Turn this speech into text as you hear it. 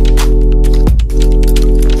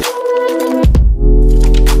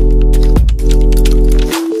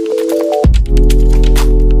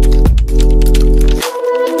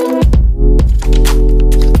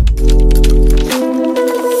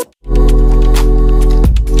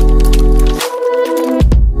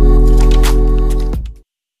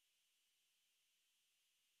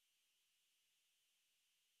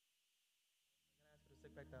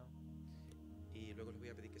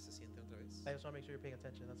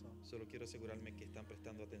That's all. Solo quiero asegurarme que están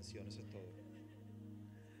prestando atención, eso es todo.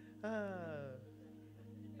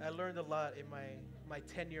 I learned a lot in my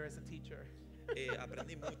tenure as a teacher.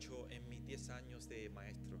 Aprendí mucho en mis 10 años de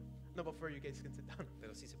maestro, No, before you guys can sit down.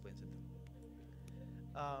 pero sí se pueden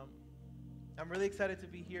sentar. I'm really excited to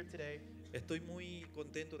be here today. Estoy muy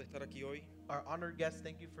contento de estar aquí hoy. Our honored guests,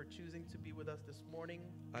 thank you for choosing to be with us this morning.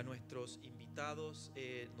 A nuestros invitados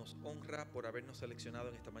nos honra por habernos seleccionado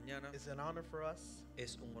en esta mañana. It's an honor for us.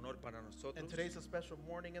 Es un honor para And nosotros. today's a special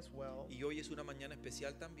morning as well Y hoy es una mañana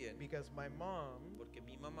especial también because my mom porque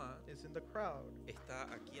mi mamá is in the crowd. está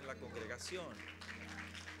aquí en la congregación.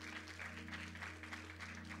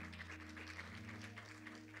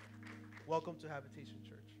 Welcome to Habitation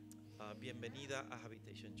Church. Bienvenida a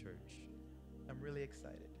Habitation Church. I'm really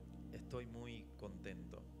excited. Estoy muy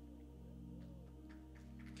contento.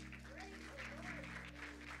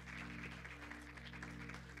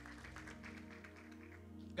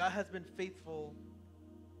 God has been faithful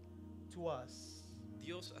to us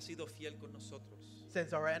Dios ha sido fiel con nosotros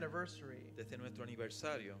since our anniversary. desde nuestro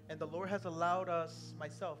aniversario. And the Lord has allowed us,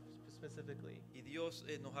 myself specifically, Y Dios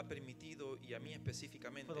nos ha permitido, y a mí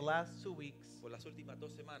específicamente, for the last 2 weeks, por las últimas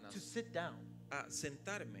 2 semanas, to sit down a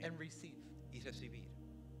sentarme and receive. y recibir.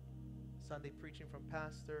 Sunday preaching from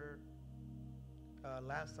Pastor,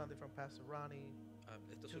 last Sunday from Pastor Ronnie,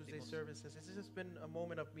 Estos Tuesday últimos, services. It's just been a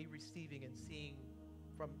moment of me receiving and seeing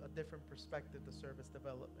from a different perspective the service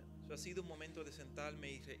development. eso ha sido un momento de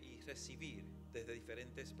sentarme y recibir desde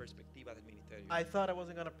diferentes perspectivas del ministerio. I thought I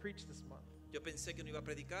wasn't going to preach this month, Yo pensé que no iba a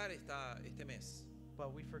predicar este mes,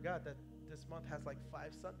 but we forgot that this month has like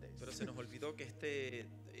 5 Sundays. pero se nos olvidó que este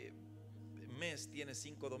mes tiene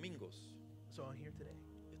 5 domingos. So I'm here today.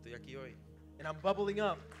 Estoy aquí hoy And I'm bubbling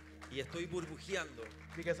up y estoy burbujeando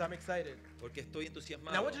because I'm excited. porque estoy And I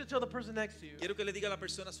entusiasmado. want you to tell the person next to you, Quiero que le diga a la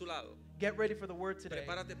persona a su lado, get ready for the word today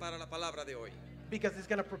prepárate para la palabra de hoy, because it's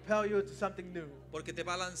going to propel you into something new. porque te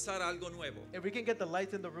va a lanzar a algo nuevo. If we can get the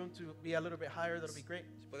lights in the room to be a little bit higher, that'll be great.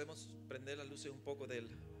 Si podemos prender las luces un poco del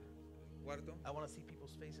cuarto. I want to see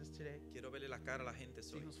people's faces today, Quiero verle la cara a la gente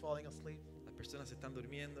see hoy. who's falling asleep. Las personas se están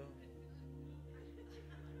durmiendo.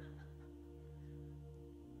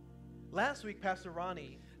 Last week, Pastor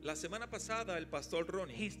Ronnie, La semana pasada el pastor he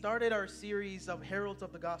Ronnie started our series of Heralds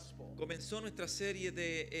of the Gospel. comenzó nuestra serie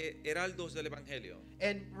de Heraldos del Evangelio.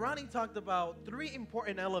 And Ronnie talked about 3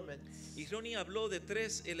 important elements Y Ronnie habló de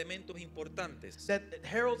 3 elementos importantes that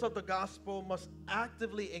heralds of the gospel must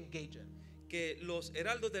actively engage in. que los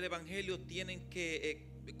heraldos del Evangelio tienen que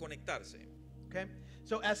conectarse. Okay?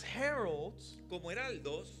 So as heralds, Como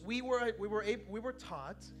heraldos, we were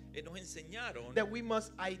taught nos enseñaron that we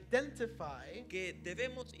must identify, que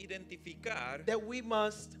debemos identificar, that we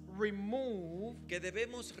must remove, que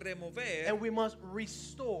debemos remover and we must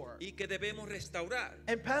restore. y que debemos restaurar.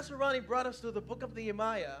 And Pastor Ronnie brought us to the book of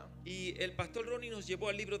Nehemiah, Y el pastor Ronnie nos llevó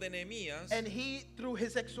al libro de Nehemías and he, through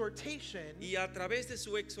his exhortation, y a través de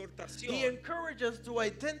su he exhortación, encouraged us to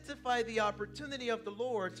identify the opportunity of the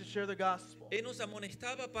Lord to share the gospel. él nos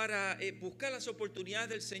amonestaba para buscar las oportunidades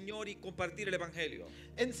del Señor y compartir el Evangelio.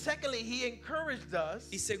 And secondly, he encouraged us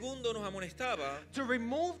Y segundo, nos amonestaba to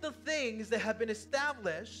remove the things that have been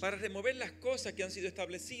established para remover las cosas que han sido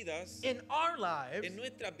establecidas in our lives en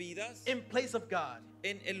nuestras vidas in place of God.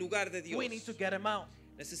 en el lugar de Dios. We need to get them out.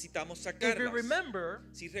 Necesitamos If you sacarlas. remember,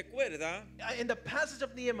 Si recuerda, in the passage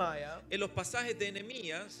of Nehemiah, en los pasajes de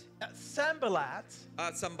Nehemías, Sanballat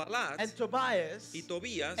a Sanbalat and Tobias y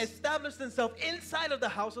Tobías established themselves inside of the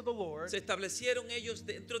house of the Lord, se establecieron ellos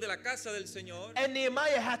dentro de la casa del Señor and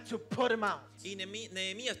Nehemiah had to put them out. y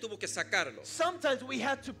Nehemías tuvo que sacarlos. Sometimes we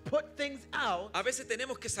have to put things out A veces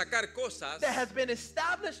tenemos que sacar cosas that has been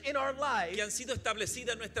established in our life que han sido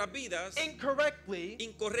establecidas en nuestras vidas incorrectly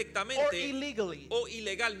or incorrectamente illegally. o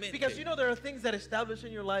ilegalmente. Because you know there are things that establish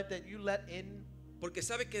in your life that you let in, Porque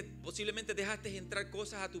sabes que posiblemente dejaste entrar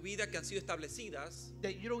cosas a tu vida que han sido establecidas,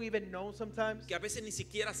 that you don't even know sometimes, que a veces ni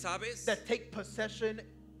siquiera sabes, that take possession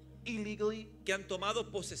illegally. que han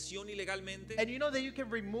tomado posesión ilegalmente. And you know that you can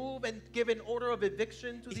remove and give an order of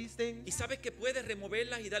eviction to these Y things. sabes que puedes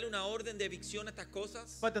removerlas y darle una orden de evicción a estas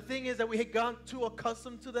cosas. But the thing is that we had gone too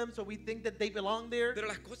accustomed to them, so we think that they belong there. Pero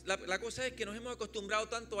la cosa es que nos hemos acostumbrado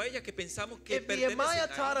tanto a ellas que pensamos que If Nehemiah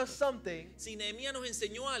pertenecen taught a us ellos. something, Si Nehemías nos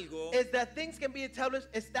enseñó algo, is that things can be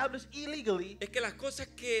established illegally. es que las cosas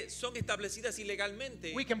que son establecidas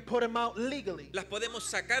ilegalmente We can put them out legally las podemos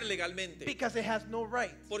sacar legalmente because it has no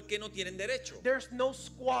right. porque no tienen derecho. There's no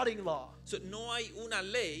squatting law. So, no hay una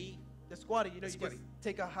ley. The squatting, you know, you Squatting. just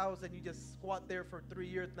take a house and you just squat there for 3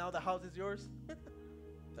 years. Now the house is yours.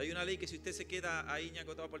 Hay una ley que si usted se queda ahí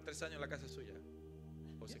ñacotado por 3 años, la casa es suya.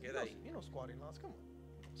 O se queda ahí. You know squatting laws. Come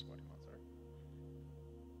on. squatting on, sorry.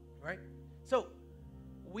 Right? So,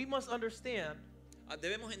 we must understand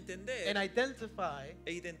Debemos entender and identify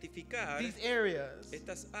e identificar these areas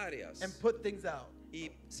estas áreas and put things out. y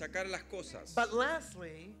sacar las cosas. But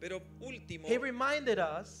lastly, Pero último, he reminded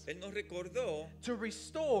us Él nos recordó to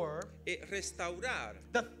restore restaurar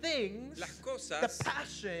the things, las the cosas,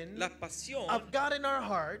 passion la pasión of God in our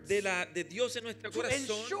hearts de Dios en nuestro to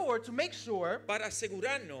corazón ensure, to make sure para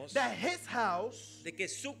asegurarnos that his house de que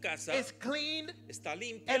su casa is clean está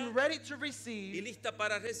limpia and ready to y receive lista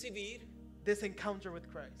para recibir this encounter with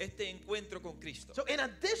Christ. este encuentro con Cristo. So in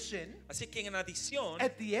addition, Así que en adición,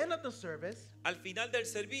 at the end of the service, al final del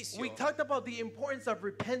servicio, we talked about the importance of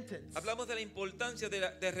repentance hablamos de la importancia de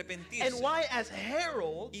and arrepentirse why as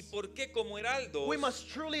heralds y por qué como heraldos we must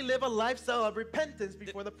truly live a lifestyle of repentance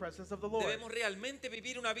before the presence of the Lord. debemos realmente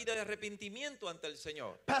vivir una vida de arrepentimiento ante el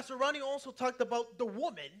Señor. Pastor Ronnie also talked about the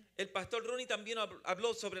woman El pastor Ronnie también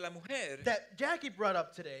habló sobre la mujer that Jackie brought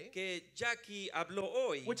up today, que Jackie habló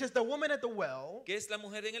hoy, which is the woman at the well, que es la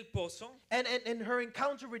mujer en el pozo and her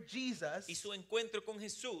encounter with Jesus, y su encuentro con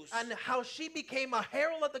Jesús and how she became a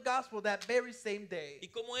herald of the gospel that very same day. y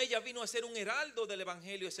cómo ella vino a ser un heraldo del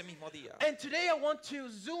evangelio ese mismo día. And today I want to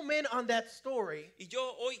zoom in on that story Y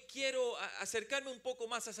yo hoy quiero acercarme un poco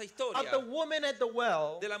más a esa of historia the woman at the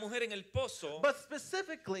well, de la mujer en el pozo, but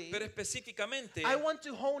specifically, pero específicamente I want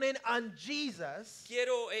to hone in on Jesus.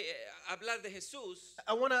 quiero hablar de Jesús,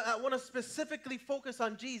 I want to specifically focus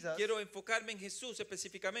on Jesus quiero enfocarme en Jesús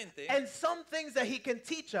específicamente and some things that he can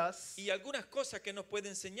teach us y algunas cosas que nos puede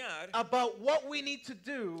enseñar about what we need to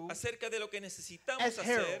do. acerca de lo que necesitamos as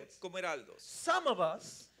hacer heralds. como heraldos. Some of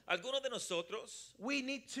us, Algunos de nosotros we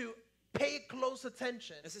need to pay close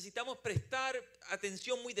attention. necesitamos prestar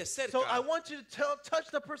atención muy de cerca. So I want you to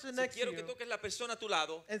touch the person next to Quiero que you toques la persona a tu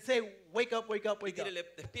lado and say, wake up, wake up, y wake up. dile,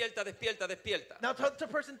 despierta, despierta, despierta. Now touch the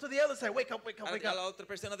person to the other side, wake up, wake up, wake A la up. otra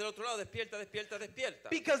persona del otro lado, despierta, despierta, despierta.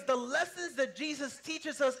 Because the lessons that Jesus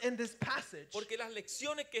teaches us in this passage, Porque las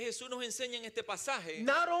lecciones que Jesús nos enseña en este pasaje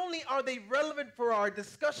not only are they relevant for our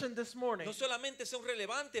discussion this morning, no solamente son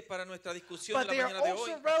relevantes para nuestra discusión but de they la are mañana de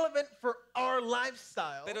hoy, also relevant for our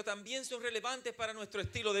lifestyle pero también son relevantes para nuestro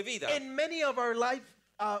estilo de vida in many of our life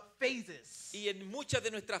phases. y en muchas de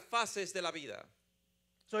nuestras fases de la vida.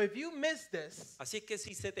 So if you miss this, Así que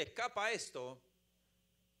si se te escapa esto,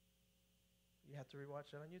 you have to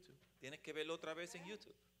rewatch it on YouTube. tienes que verlo otra vez en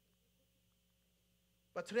YouTube.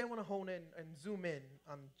 But today I want to hone in and zoom in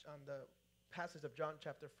on the passage of John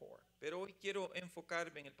chapter 4. Pero hoy quiero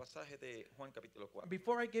enfocarme en el pasaje de Juan capítulo 4.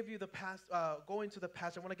 Before I give you the go into the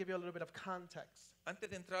passage, I want to give you a little bit of context. Antes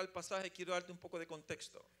de entrar al pasaje, quiero darte un poco de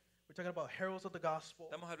contexto. We're talking about heralds of the gospel.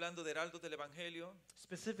 Estamos hablando de heraldos del evangelio,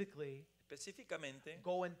 Specifically, específicamente,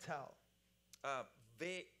 go and tell.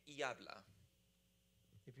 ve y habla.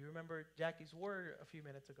 If you remember Jackie's word a few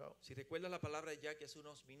minutes ago, Si recuerdas la palabra de Jackie hace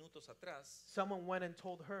unos minutos atrás, someone went and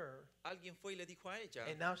told her, alguien fue y le dijo a ella,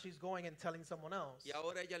 and now she's going and telling someone else. y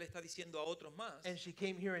ahora ella le está diciendo a otros más, And she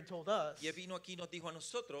came here and told us y él vino aquí y nos dijo a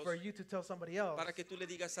nosotros, for you to tell somebody else para que tú le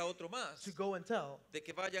digas a otro más, to go and tell de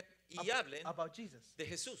que vayan y hablen about Jesus. de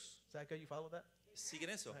Jesús. Is that good? You follow that? ¿Siguen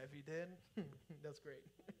eso? If you did, that's great.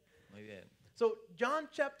 Muy bien. So John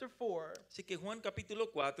chapter 4 Así que Juan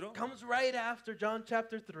capítulo 4 comes right after John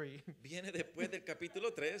chapter 3. viene después del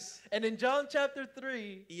capítulo 3, And in John chapter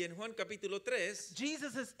 3, y en Juan capítulo 3,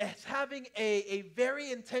 Jesus is having a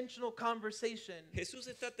very intentional conversation Jesús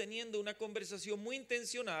está teniendo una conversación muy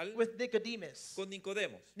intencional with Nicodemus. con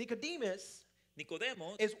Nicodemos. Nicodemus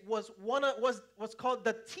Nicodemos was called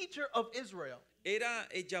the teacher of Israel. era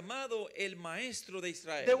llamado el maestro de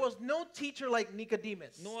Israel. There was no teacher like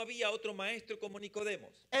Nicodemus. No había otro maestro como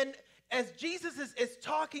Nicodemos. And as Jesus is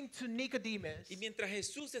talking to Nicodemus, Y mientras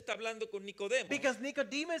Jesús está hablando con Nicodemos, because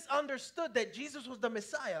Nicodemus understood that Jesus was the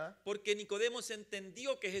Messiah, porque Nicodemos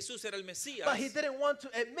entendió que Jesús era el Mesías, but he didn't want to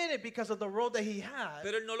admit it because of the role that he had.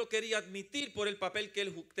 pero él no lo quería admitir por el papel que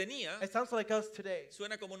él tenía. It sounds like us today.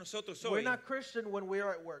 Suena como nosotros We're hoy. not Christian when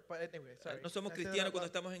we're at work, but anyway, sorry. No somos I said cristianos that cuando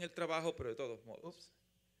out estamos en el trabajo, pero de todos modos. loud. Oops.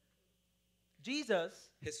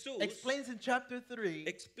 Jesus Jesús explains in chapter 3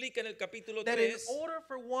 explica en el capítulo that in 3 order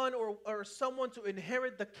for one or someone to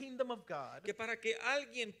inherit the kingdom of God, que para que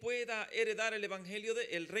alguien pueda heredar el evangelio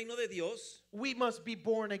el reino de Dios, we must be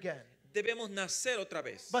born again. debemos nacer otra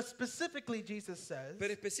vez. But specifically, Jesus says,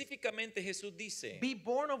 Pero específicamente Jesús dice, be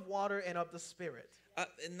born of water and of the Spirit.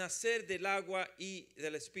 nacer del agua y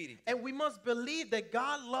del espíritu. And we must believe that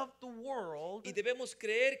God loved the world, Y debemos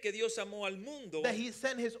creer que Dios amó al mundo, that he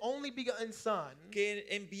sent his only begotten Son que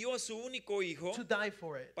envió a su único hijo to die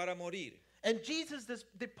for it. para morir. And Jesus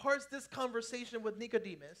departs this conversation with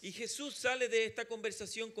Nicodemus, Y Jesús sale de esta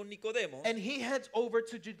conversación con Nicodemo and he heads over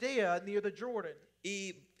to Judea near the Jordan,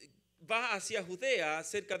 y va hacia Judea,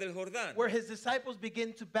 cerca del Jordán, where his disciples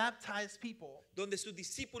begin to baptize people. donde sus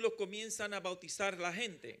discípulos comienzan a bautizar la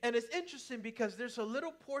gente. And it's interesting because there's a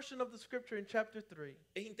little portion of the scripture in chapter 3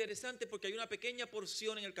 Es interesante porque hay una pequeña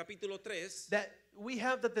porción en el capítulo 3 that we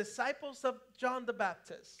have the disciples of John the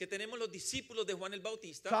Baptist que tenemos los discípulos de Juan el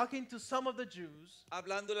Bautista talking to some of the Jews.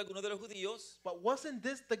 hablándole a algunos de los judíos. But wasn't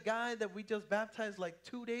this the guy that we just baptized like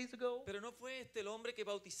 2 days ago? Pero no fue este el hombre que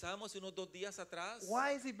bautizamos hace unos 2 días atrás.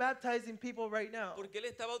 Why is he baptizing people right now? ¿Por qué él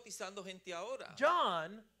está bautizando gente ahora?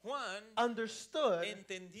 John Juan understood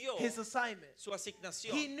entendió his assignment. su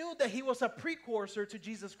asignación. He knew that he was a precursor to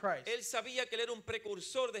Jesus Christ. Él sabía que él era un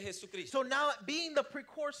precursor de Jesucristo. So now, being the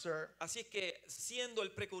precursor, Así es que siendo el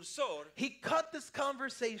precursor, he cut this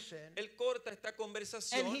conversation él corta esta and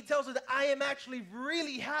conversación he tells us that I am actually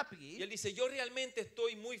really y happy. él dice, yo realmente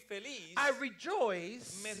estoy muy feliz, I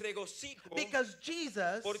rejoice me regocijo because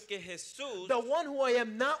Jesus, porque Jesús, the one who I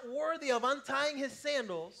am not worthy of untying his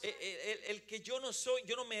sandals, el que yo no soy,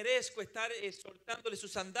 yo no merezco estar soltándole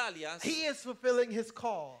sus sandalias, he is fulfilling his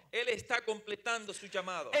call. él está completando su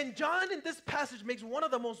llamado. And John in this passage makes one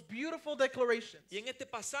of the most beautiful declarations. Y en este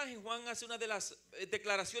pasaje Juan hace una de las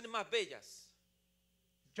declaraciones más bellas.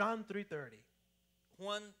 John 3:30.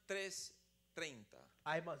 Juan 3:30.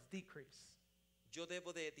 I must decrease Yo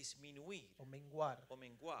debo de disminuir or menguar o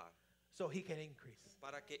menguar so he can increase.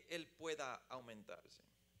 para que él pueda aumentarse.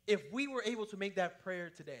 If we were able to make that prayer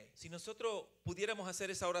today, Si nosotros pudiéramos hacer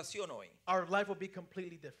esa oración hoy, our life would be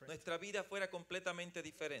completely different. nuestra vida fuera completamente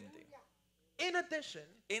diferente. In addition,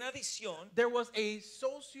 En adición, there was a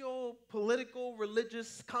socio-political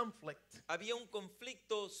religious conflict había un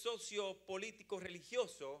conflicto sociopolítico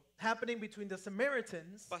religioso happening between the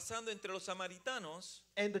Samaritans pasando entre los samaritanos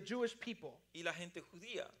and the Jewish people. y la gente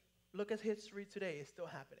judía. Look at history today, it's still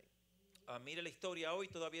happening. Mire la historia hoy,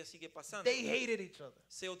 todavía sigue pasando. They hated each other,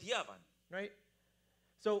 Se odiaban. right?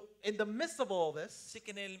 So, in the midst of all this, Así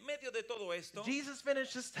que en el medio de todo esto, Jesus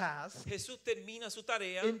finished his task Jesús termina su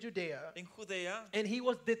tarea in Judea, en Judea and he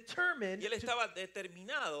was determined y él estaba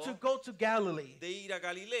determinado to go to Galilee. de ir a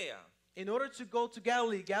Galilea. In order to go to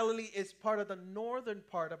Galilee, Galilee is part of the northern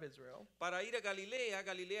part of Israel, Para ir a Galilea,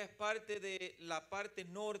 Galilea es parte de la parte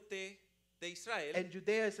norte de Israel and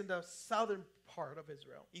Judea is in the southern part of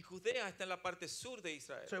Israel. y Judea está en la parte sur de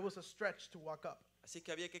Israel. So it was a stretch to walk up. Así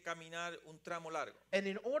que había que caminar un tramo largo. And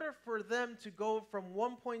in order for them to go from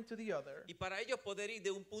one point to the other, Y para ellos poder ir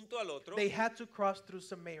de un punto al otro, they had to cross through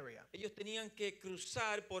Samaria ellos tenían que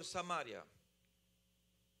cruzar por Samaria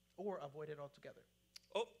or avoid it altogether.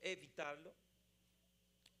 o evitarlo.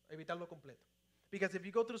 Evitarlo completo. Because if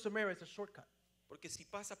you go through Samaria, it's a shortcut. Porque si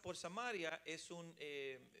pasas por Samaria es un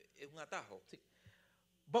atajo.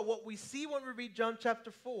 But what we see when we read John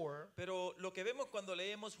chapter 4, Pero lo que vemos cuando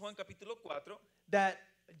leemos Juan capítulo 4 that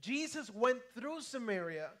Jesus went through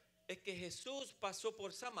Samaria, es que Jesús pasó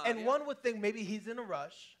por Samaria. and one would think maybe he's in a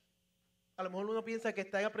rush. A lo mejor uno piensa que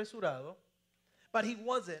está apresurado, but he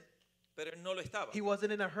wasn't. Pero él no lo estaba. He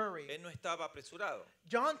wasn't in a hurry. Él no estaba apresurado.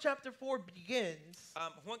 John chapter 4 begins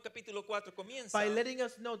Juan capítulo 4 comienza by letting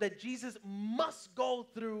us know that Jesus must go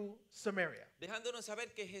through Samaria. dejándonos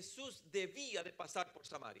saber que Jesús debía de pasar por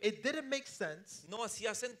Samaria. It didn't make sense No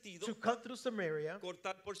hacía sentido to cut through Samaria,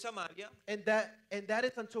 cortar por Samaria and that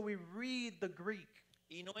is until we read the Greek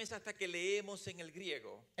y no es hasta que leemos en el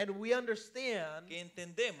griego and we understand que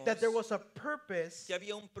entendemos that there was a purpose que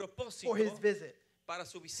había un propósito for his visit. para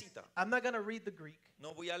su visita. I'm not going to read the Greek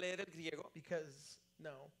No voy a leer el griego because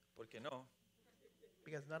porque no,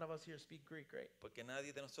 because none of us here speak Greek, right? porque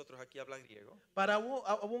nadie de nosotros aquí habla griego. But I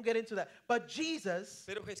won't get into that. But Jesus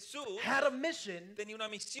Pero Jesús had a mission tenía una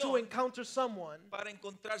to misión encounter someone, para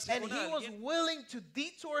encontrarse and con he was alguien willing to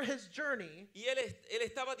detour his journey y él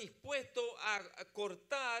estaba dispuesto a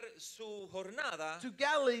cortar su jornada to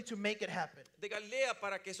Galilee to make it happen. de Galilea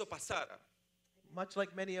para que eso pasara. Much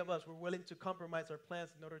like many of us, we're willing to compromise our plans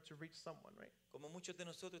in order to reach someone, right? Como muchos de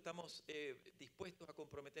nosotros estamos dispuestos a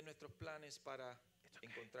comprometer nuestros planes para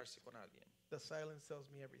encontrarse con alguien. The silence tells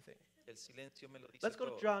me everything. El silencio me lo dice Let's go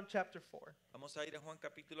to todo. John chapter 4. Vamos a ir a Juan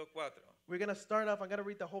capítulo 4. We're going to start off. I'm going to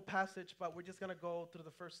read the whole passage, but we're just going to go through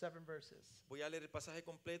the first 7 verses. Voy a leer el pasaje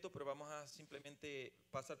completo, pero vamos a simplemente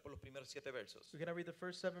pasar por los primeros 7 versos. We're going to read the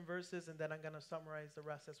first 7 verses, and then I'm going to summarize the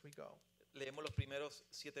rest as we go. Leemos los primeros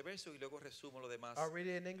 7 versos y luego resumo lo demás. I'll read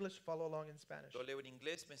it in English, follow along in Spanish. Lo leo en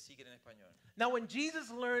inglés, me siguen en español. Now, when Jesus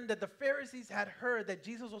learned that the Pharisees had heard that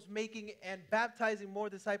Jesus was making and baptizing more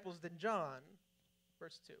disciples than John,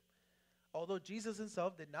 verse 2, although Jesus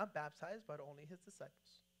himself did not baptize, but only his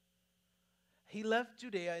disciples, he left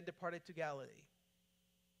Judea and departed to Galilee.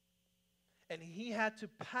 And he had to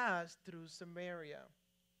pass through Samaria.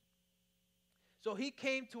 So he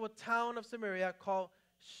came to a town of Samaria called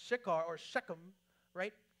Shechar or Shechem,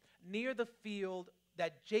 right? Near the field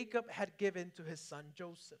that Jacob had given to his son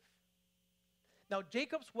Joseph. Now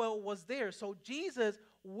Jacob's well was there, so Jesus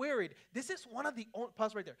worried. This is one of the only,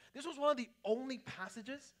 pause right there. This was one of the only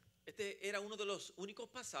passages, Este era uno de los únicos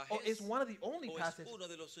pasajes, or is one of the only o es passages uno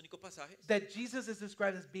de los únicos pasajes that Jesus is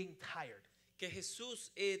described as being tired. que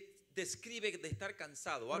Jesús describe de estar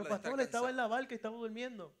cansado, Pero habla de estar pastor, estaba en cansado. la barca y estaba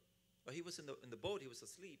durmiendo. But he was in the boat, he was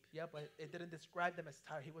asleep. Yeah, but it didn't describe them as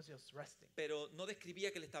tired. He was just resting. Pero no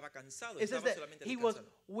describía que él estaba cansado, It says estaba that solamente he was descansando.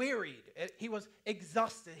 wearied. He was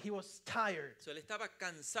exhausted. He was tired. So, él estaba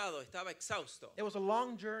cansado, estaba exhausto. It was a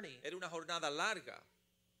long journey. Era una jornada larga.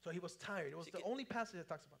 So he was tired. It was Así the que- only passage that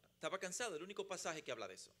talks about that. Estaba cansado, el único pasaje que habla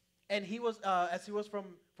de eso. And he was, as he was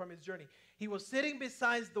from his journey, he was sitting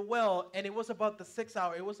beside the well, and it was about the 6th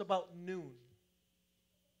hour. It was about noon.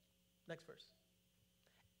 Next verse.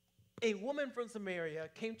 A woman from Samaria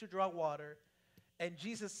came to draw water, and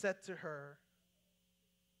Jesus said to her,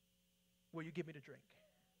 "Will you give me to drink?"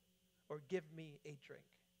 Or give me a drink.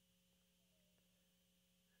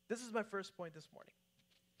 This is my first point this morning.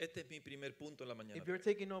 Este es mi primer punto en la mañana. If you're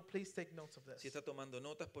taking notes, please take notes of Si this. está tomando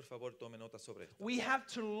notas, por favor, tome notas sobre esto. We have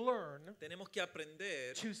to learn Tenemos que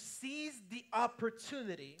aprender to seize the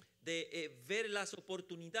opportunity de ver las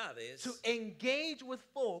oportunidades to engage with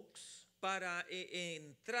folks para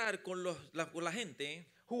entrar con con la gente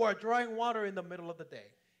who are drawing water in the middle of the day.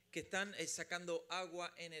 que están sacando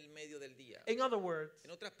agua en el medio del día. In other words,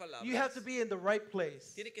 En otras palabras, you have to be in the right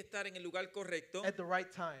place tiene que estar en el lugar correcto, at the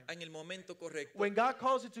right time. en el momento correcto. When God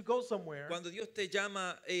calls you to go somewhere Cuando Dios te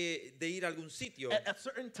llama de ir a algún sitio, at a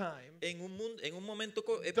certain time, en un momento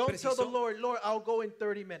don't tell the preciso, Lord, I'll go in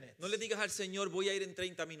 30 minutes. no le digas al Señor, voy a ir en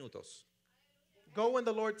 30 minutos. Go when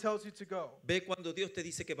the Lord tells you to go. Ve cuando Dios te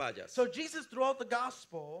dice que vayas. So Jesus, throughout the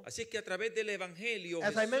gospel, Así es que a través del Evangelio,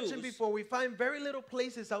 as I mentioned Jesús, before, we find very little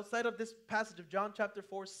places outside of this passage of John chapter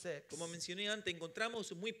 4, 6, como mencioné antes,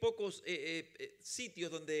 encontramos muy pocos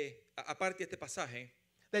sitios donde, aparte de este pasaje,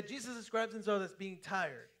 that Jesus describes himself as being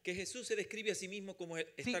tired. que Jesús se describe a sí mismo como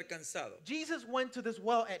estar cansado. Jesus went to this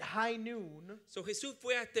well at high noon So, Jesús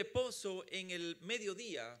fue a este pozo en el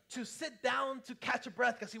mediodía to sit down to catch a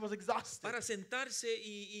breath because he was exhausted para sentarse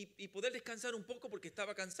y poder descansar un poco porque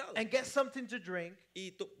estaba cansado. and get something to drink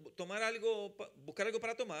Y tomar algo, buscar algo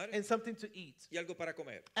para tomar and something to eat. y algo para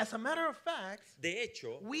comer. As a matter of fact, De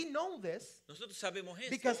hecho, we know this nosotros sabemos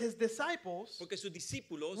because esto his disciples porque sus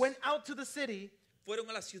discípulos went out to the city fueron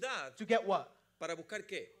a la ciudad to get what? para buscar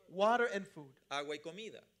qué? Water and food. Agua y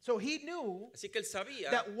comida. So he knew Así que él sabía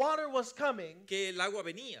that water was coming que el agua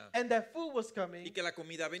venía and that food was y coming, que la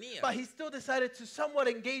comida venía. but he still decided to somewhat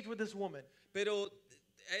engage with this woman. Pero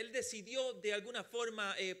él decidió de alguna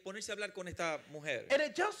forma ponerse a hablar con esta mujer. And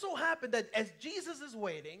it just so happened that as Jesus is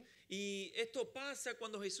waiting, Y esto pasa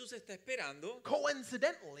cuando Jesús está esperando,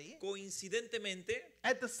 coincidentally, coincidentemente,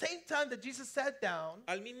 at the same time that Jesus sat down,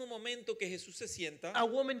 al mismo momento que Jesús se sienta, a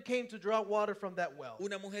woman came to draw water from that well.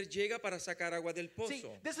 una mujer llega para sacar agua del See,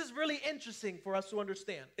 pozo. this is really interesting for us to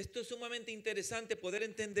understand Esto es sumamente interesante poder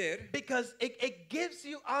entender because it gives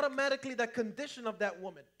you automatically the condition of that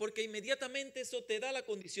woman porque inmediatamente eso te da la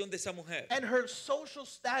condición de esa mujer and her social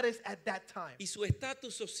status at that time. y su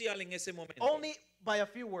estatus social en ese momento. Only by a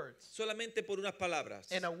few words. Solamente por unas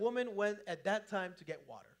palabras. And a woman went at that time to get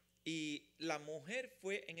water. Y la mujer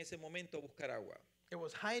fue en ese momento a buscar agua. It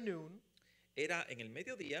was high noon. Era en el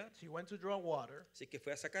mediodía, She went to draw water. así que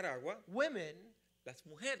fue a sacar agua. Women, Las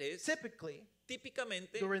mujeres typically,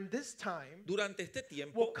 típicamente during this time, durante este will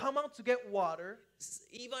tiempo come out to get water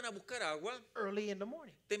iban a buscar agua early in the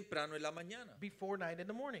morning, temprano en la mañana, before 9 in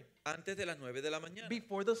the morning, antes de las 9 de la mañana,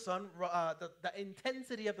 before the sun, the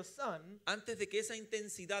intensity of the sun antes de que esa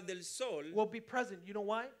intensidad del sol will be present. You know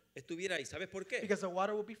why? estuviera ahí. ¿Sabes por qué? Because the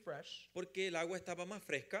water will be fresh, Porque el agua estaba más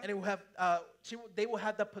fresca and it will have, they will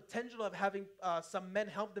have the potential of having some men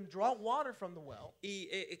help them draw water from the well, y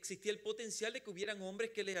existía el potencial de que hubieran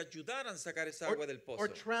hombres que les ayudaran a sacar esa or, agua del or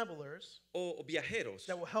pozo travelers o viajeros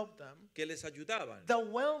that will help them. que les ayudaban. The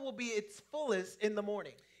well will be its fullest in the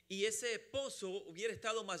morning Y ese pozo hubiera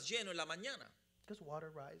estado más lleno en la mañana because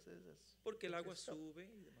water rises. porque el agua It's so- sube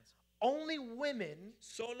y demás. Only women,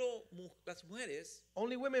 Solo las mujeres,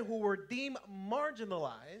 only women who were deemed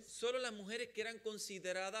marginalized solo las mujeres que eran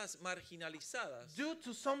consideradas marginalizadas due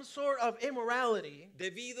to some sort of immorality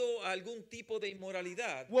debido a algún tipo de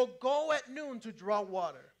inmoralidad will go at noon to draw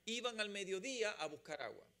water. iban al mediodía a buscar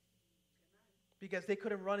agua. because they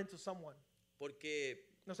couldn't run into someone. porque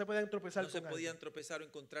No se podían tropezar no se con podían alguien, tropezar o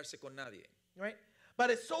encontrarse con nadie. right? But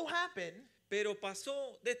it so happened Pero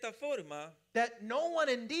pasó de esta forma that no one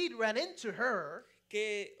indeed ran into her.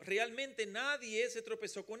 que realmente nadie se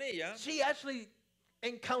tropezó con ella. She actually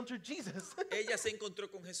encountered Jesus. Ella se encontró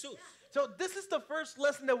con Jesús. So this is the first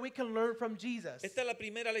lesson that we can learn from Jesus. Esta es la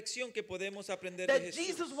primera lección que podemos aprender de That Jesús.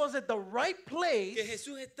 Jesus was at the right place Que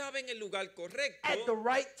Jesús estaba en el lugar correcto at the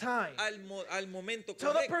right time. al momento So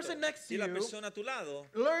the correcto. person next to Y la you- persona a tu lado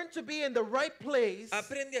Learn to be in the right place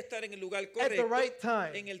aprende a estar en el lugar at the correcto right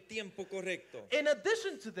time. en el tiempo correcto. In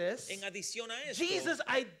addition to this, En adición a esto, Jesus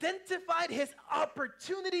identified his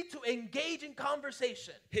opportunity to engage in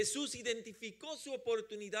conversation. Jesús identificó su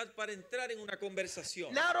oportunidad para entrar en una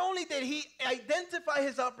conversación. Not only did he identify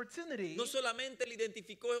his opportunity, No solamente él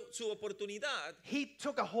identificó su oportunidad, he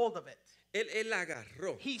took a hold of it. él la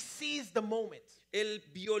agarró. He seized the moment. Él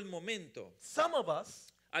vio el momento. Some of us,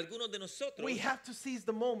 Algunos de nosotros we have to seize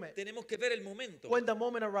the moment tenemos que ver el momento. when the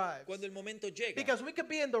moment arrives. Cuando el momento llega. Because we could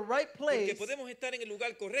be in the right Porque place podemos estar en el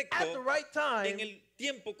lugar correcto, at the right en time el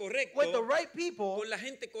tiempo correcto, with the right people, con la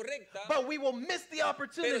gente correcta, but we will miss the pero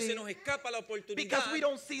opportunity se nos escapa la because oportunidad we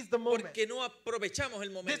don't seize the moment. porque no aprovechamos el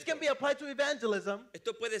This momento. can be applied to evangelism.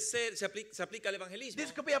 Esto puede ser, se aplica al evangelismo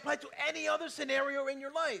This could be applied to any other scenario in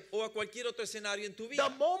your life. o a cualquier otro escenario en tu The vida.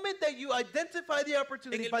 moment that you identify the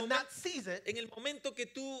opportunity En el but momen- not seize it, En el momento que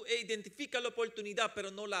tú identificas la oportunidad pero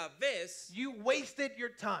no la ves, you wasted your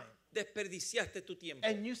time desperdiciaste tu tiempo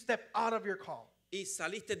and you stepped out of your call. y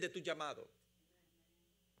saliste de tu llamado.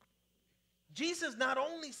 Jesus not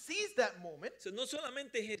only seized that moment, O sea, no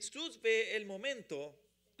solamente Jesús ve el momento,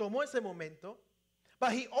 tomó ese momento,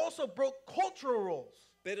 but he also broke cultural roles.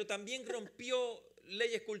 pero también rompió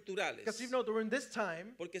leyes culturales. Because you know, during this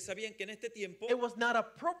time, Porque sabían que en este tiempo it was not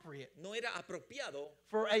appropriate no era apropiado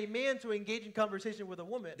for a man to engage in conversation with a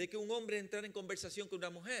woman, de que un hombre entrara en conversación con una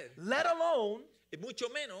mujer, let alone y mucho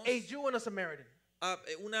menos a Jew and a Samaritan.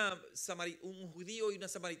 un judío y una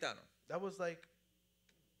samaritana. That was like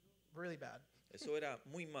really bad. Eso era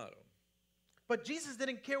muy malo. But Jesus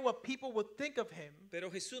didn't care what people would think of him Pero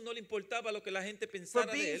Jesús no le importaba lo que la gente for pensara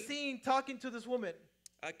de being él, seen talking to this woman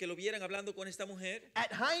a que lo vieran hablando con esta mujer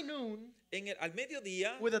at high noon al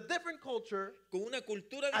mediodía, with a different culture, con una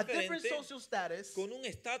cultura a different diferente, social status. con un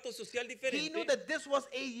estatus social He diferente. knew that this was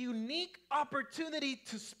a unique opportunity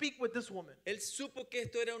to speak with this woman. Él supo que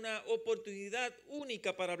esto era una oportunidad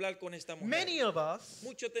única para hablar con esta mujer. Many of us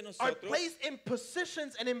Muchos de are nosotros placed in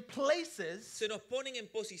positions and in places, se nos ponen en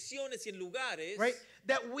posiciones y en lugares right,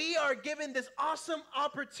 that we are given this awesome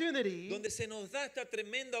opportunity, donde se nos da esta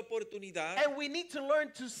tremenda oportunidad and we need to learn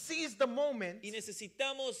to seize the moment y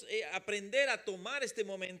necesitamos aprender a tomar este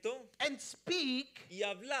momento and speak y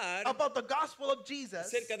hablar about the gospel of Jesus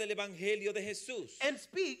acerca del evangelio de Jesús and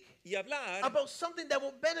speak y hablar about something that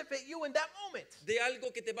will benefit you in that moment. de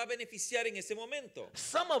algo que te va a beneficiar en ese momento.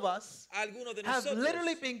 Some of us Algunos de have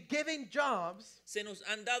literally nosotros been given jobs. se nos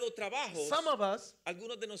han dado trabajos. Some of us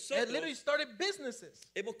Algunos de have literally nosotros started businesses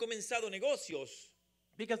hemos comenzado negocios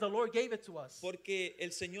because the Lord gave it to us. porque el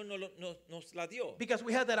Señor nos la dio, Because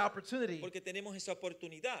we had that opportunity. porque tenemos esa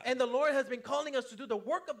oportunidad. And the Lord has been calling us to do the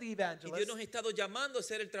work of the Y Dios evangelist. nos ha estado llamando a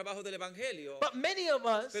hacer el trabajo del evangelio. But many of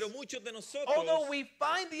us, Pero muchos de nosotros, although we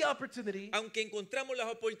find the opportunity, aunque encontramos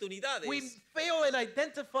las oportunidades, we fail in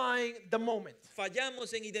identifying the moment.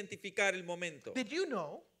 fallamos en identificar el momento. Did you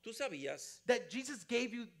know ¿Tú sabías that Jesus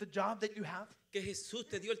gave you the job that you have? que Jesús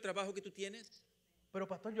te dio el trabajo que tú tienes? Pero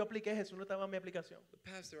pastor, yo apliqué, Jesús no estaba en mi aplicación.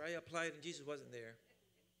 Pastor, I applied and Jesus wasn't there.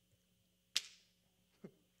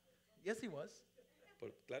 Yes, he was.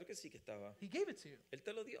 Claro que sí que estaba. He gave it to you. Él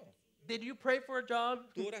te lo dio. Did you pray for a job?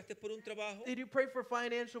 Tú oraste por un trabajo. Did you pray for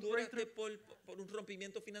financial Tú oraste breakthrough? por un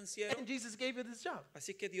rompimiento financiero. And Jesus gave you this job.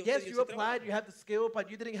 Así que Dios Yes, te dio you ese applied, trabajo. you have the skill, but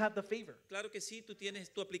you didn't have the favor. Claro que sí,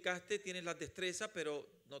 tú aplicaste, tienes la destreza, pero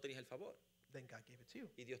no tenías el favor. Then God gave it to you.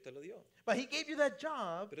 Y Dios te lo dio. But he gave you that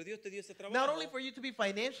job Pero Dios te dio ese trabajo. not only for you to be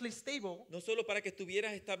financially stable, No solo para que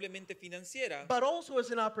estuvieras establemente financiera, but also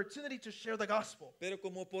as an opportunity to share the gospel. pero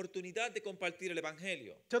como oportunidad de compartir el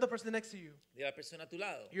evangelio. Tell the person next to you, De la persona a tu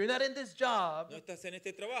lado. you're not in this job, No estás en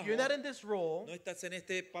este trabajo. you're not in this role, No estás en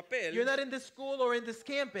este papel. you're not in this school or in this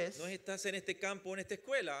campus, No estás en este campo o en esta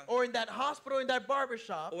escuela. or in that hospital, or in that barber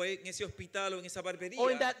shop, O en ese hospital o en esa barbería.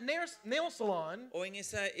 or in that nail salon, O en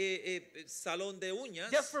ese salón de uñas.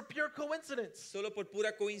 just for pure coincidence. Solo por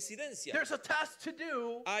pura coincidencia. There's a task to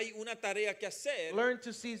do. Hay una tarea que hacer. Learn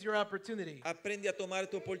to seize your opportunity. Aprende a tomar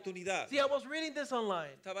tu oportunidad. See, I was reading this online,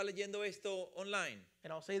 Estaba leyendo esto online.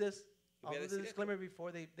 and I'll say this, Y voy I'll a do the decir disclaimer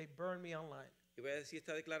before they burn me online. Y voy a decir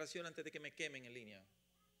esta declaración antes de que me quemen en línea.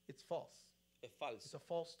 It's false. Es It's falso. a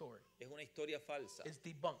false story. Es una historia falsa. It's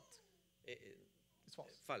debunked. Eh, eh, It's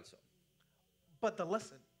false. falso. But the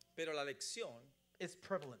lesson Pero la lección is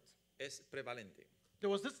prevalent. es prevalente. There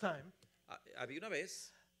was this time Había una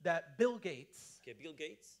vez that Bill Gates que Bill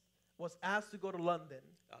Gates was asked to go to London.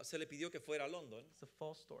 se le pidió que fuera a London. It's a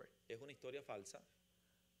false story. Es una historia falsa.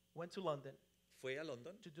 Went to London Fue a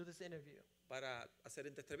London to do this interview. para hacer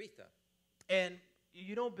esta entrevista. And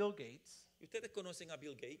you know Bill Gates. ¿Y ustedes conocen a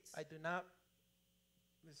Bill Gates? I do not.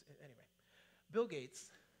 Anyway, Bill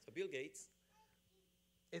Gates So, Bill Gates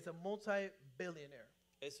is a multi-billionaire.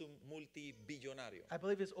 es un multibillonario. I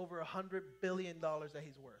believe it's over $100 billion that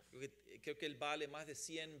he's worth. Creo que él vale más de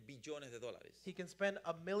 100 billones de dólares. He can spend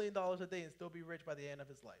 $1 million a day and still be rich by the end of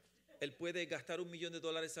his life. Él puede gastar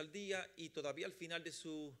 $1.000.000 al día y todavía al final de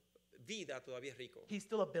su vida todavía es rico. He's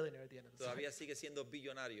still a billionaire at the end of his life. Todavía sigue siendo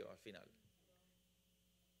billonario al final.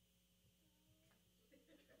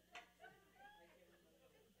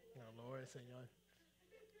 Oh, Lord, Señor.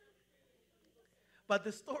 But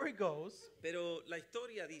the story goes Pero la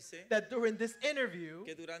historia dice that during this interview,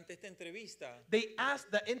 que durante esta entrevista, the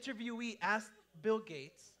interviewee asked Bill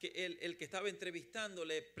Gates, que el que estaba entrevistando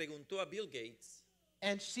le preguntó a Bill Gates,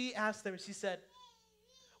 and she asked him, she said,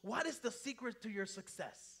 "What is the secret to your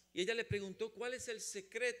success?" y ella le preguntó cuál es el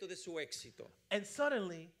secreto de su éxito. And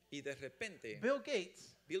suddenly, Y de repente, Bill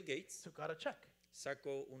Gates Bill Gates took out a check.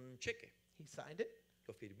 sacó un cheque, He signed it,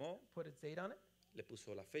 lo firmó, put its date on it, le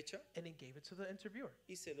puso la fecha and he gave it to the interviewer.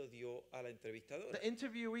 y se lo dio a la entrevistadora. The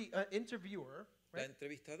interviewer La right,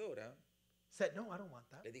 entrevistadora said, "No, I don't want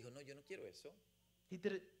that." le dijo, no, yo no quiero eso. He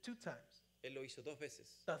did it 2 times. Él lo hizo 2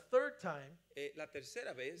 veces. The third time La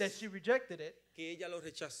tercera vez that she rejected it, que ella lo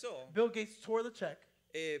rechazó, Bill Gates tore the check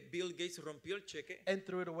Bill Gates rompió el cheque and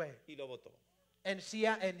threw it away. y lo botó. And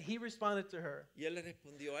he responded to her, Y él le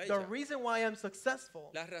respondió a "The ella, reason why I'm successful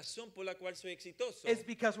la razón por la cual soy exitoso is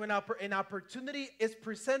because when an opportunity is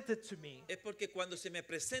presented to me, es porque cuando se me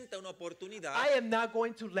presenta una oportunidad, I am not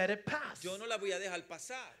going to let it pass." yo no la voy a dejar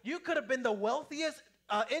pasar. You could have been the wealthiest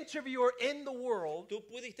interviewer in the world. Tú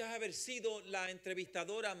pudiste haber sido la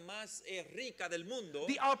entrevistadora más rica del mundo.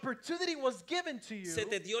 The opportunity was given to you, Se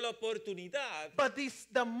te dio la oportunidad, but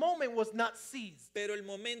the moment was not seized. pero el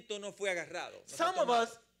momento no fue agarrado. No fue Some of tomado.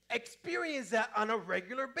 us experience that on a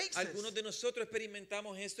regular basis, Algunos de nosotros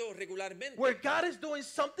experimentamos eso regularmente, where God is doing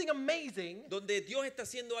something amazing, donde Dios está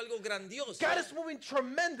haciendo algo grandioso, God is moving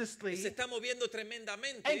tremendously, se está moviendo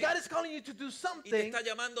tremendamente and God is calling you to do y te something, está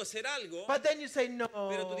llamando a hacer algo, but then you say, "No,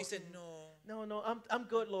 pero tú dices, no, no, I'm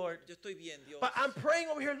good, Lord. yo estoy bien, Dios. But I'm praying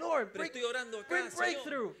over here, Lord, Pero bring estoy orando acá, bring Señor,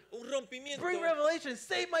 breakthrough, un rompimiento. bring revelation,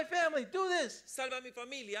 save my family, do this." Salva a mi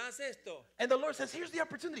familia, haz esto. And the Lord says, "Here's the Y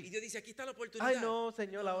opportunity." Dios dice, aquí está la Ay, oportunidad. no,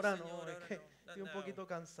 Señor, ahora no, Señor, es ahora que no. estoy un No, poquito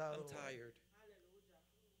cansado. I'm tired.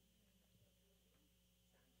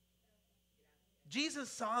 Jesus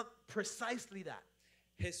saw precisely that.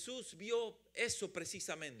 Jesús vio eso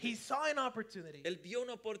precisamente. He saw an opportunity. Él vio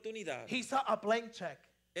una oportunidad. He saw a blank check,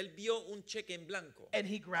 Él vio un cheque en blanco and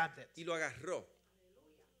he grabbed y it. lo agarró.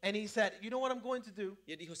 And he said, "You know what I'm going to do?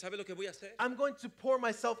 Y él dijo, ¿sabe lo que voy a hacer? I'm going to pour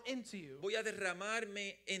myself into you, Voy a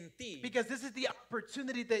derramarme en ti. because this is the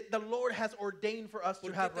opportunity that the Lord has ordained for us to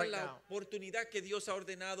Porque have esta right es la now." oportunidad que Dios ha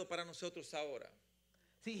ordenado para nosotros ahora.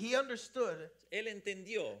 See, he understood Él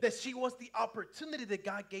entendió that she was the opportunity that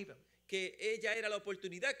God gave him. que ella era la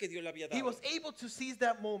oportunidad que Dios le había He dado. was able to seize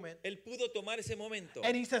that moment, Él pudo tomar ese momento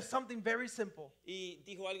and he said something very simple. y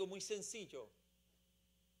dijo algo muy sencillo.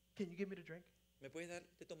 "Can you give me the drink? ¿Me puedes dar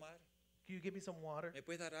de tomar? Can you give me some water?" ¿Me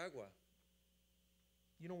puedes dar agua?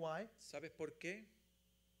 You know why? ¿Sabes por qué?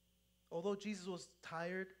 Although Jesus was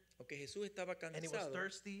tired Porque Jesús estaba and he was cansado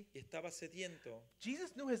thirsty, y estaba sediento.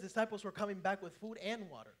 Jesus knew his disciples were coming back with food and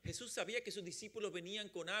water. Jesús sabía que sus discípulos venían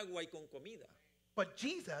con agua y con comida. But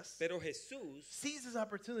Jesus Pero Jesús seized his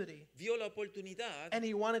opportunity, vio la oportunidad and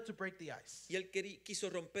he wanted to break the ice. y él quiso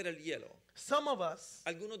romper el hielo. Some of us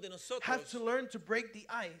Algunos de have nosotros to learn to break the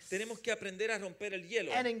ice tenemos que aprender a romper el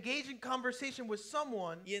hielo and engage in conversation with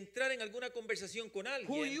someone y entrar en alguna conversación con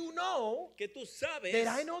who alguien you know que tú sabes,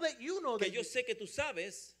 that I know that you know que that, yo sé que tú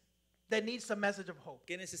sabes that needs a message of hope.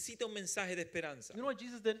 que necesita un mensaje de esperanza. You know what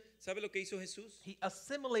Jesus did? ¿Sabe lo que hizo Jesús? He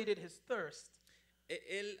assimilated his thirst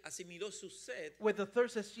Él asimiló su sed with the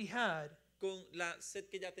thirst that she had con la sed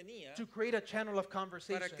que ya tenía to create a channel of para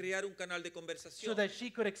conversation crear un canal de so conversación that she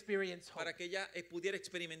could experience hope. para que ella pudiera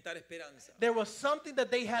experimentar esperanza. There was something that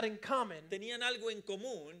they had in common. Tenían algo en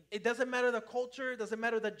común It doesn't matter the culture, it doesn't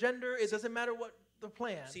matter the gender, it doesn't matter what the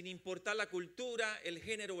plan. sin importar la cultura, el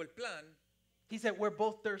género o el plan. He said, "We're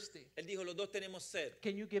both thirsty. Él dijo, los dos tenemos sed.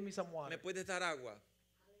 Can you give me some ¿Me water? puedes dar agua?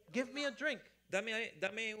 Give me a drink."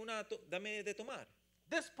 dame de tomar.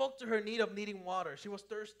 This spoke to her need of needing water. She was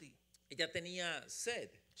thirsty. Ella tenía sed.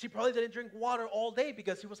 She probably didn't drink water all day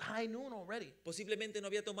because it was high noon already. Posiblemente no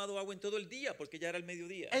había tomado agua en todo el día porque ya era el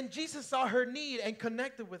mediodía. And Jesus saw her need and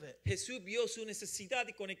connected with it. Jesús vio su necesidad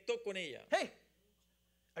y conectó con ella. Hey,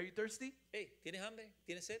 are you thirsty? Hey, ¿tienes hambre?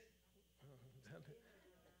 ¿Tienes sed?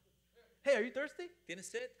 Hey, are you thirsty? ¿Tienes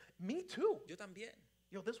sed? Me too. Yo también.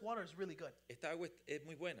 Yo, this water is really good. Esta agua es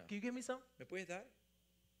muy buena. Can you give me some? ¿Me puedes dar?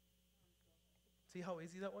 See how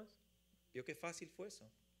easy that was? Vio qué fácil fue eso.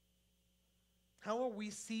 How are we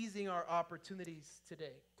seizing our opportunities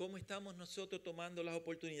today? ¿Cómo estamos nosotros tomando las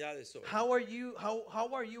oportunidades hoy? How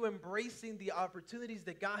are you embracing the opportunities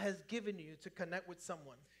that God has given you to connect with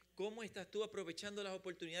someone? ¿Cómo estás tú aprovechando las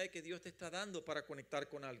oportunidades que Dios te está dando para conectar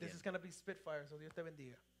con alguien? This is going to be Spitfire, so Dios te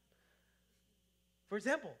bendiga. For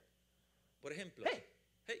example, Por ejemplo, hey,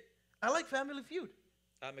 I like Family Feud.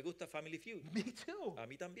 me gusta Family Feud. Me too. A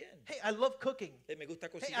mí también. Hey, I love cooking. Me gusta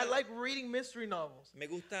Hey, cocinar. I like reading mystery novels. Me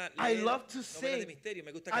gusta I leer love to novelas de sing. misterio.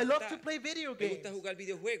 Me gusta I cantar. love to play video Me games. gusta jugar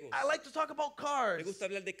videojuegos. I like to talk about Me cars. gusta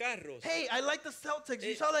hablar de carros. Hey, I like the Celtics. You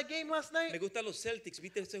Hey, saw that game last Me night? gustan los Celtics.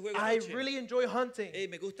 ¿Viste ese juego I anoche? really enjoy hunting.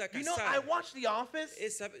 Me gusta You know, cazar. I watch The Office.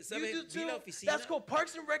 ¿Sabe? You do Vi la too. oficina. That's cool.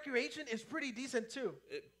 Parks and Recreation is pretty decent too.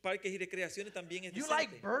 Parques y recreaciones también es You decente.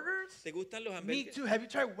 like burgers? ¿Te gustan los Me hamburguesas? too. Have you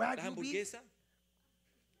tried Las Wagyu beef? hamburguesas.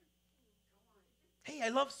 Hey, I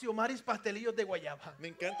love Xiomaris pastelillos de guayaba. Me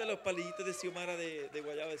encantan los palillitos de Xiomara de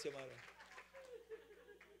guayaba de Xiomara.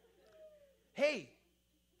 Hey,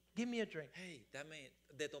 give me a drink. Hey, dame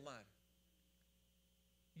de tomar.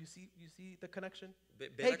 You see the connection? Ve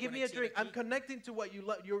Hey, la give me a conexión drink. aquí. I'm connecting to what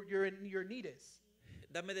your need is.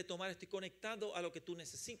 Dame de tomar, estoy conectando a lo que tú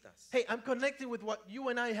necesitas. Hey, I'm connecting with what you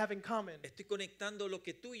and I have in common. Estoy conectando lo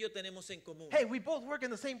que tú y yo tenemos en común. Hey, we both work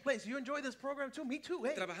in the same place. You enjoy this program too? Me too.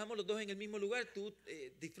 Hey, Trabajamos los dos en el mismo lugar, tú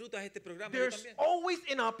disfrutas este programa, yo there's también. always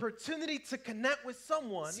an opportunity to connect with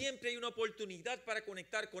someone, Siempre hay una oportunidad para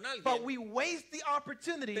conectar con but alguien, we waste the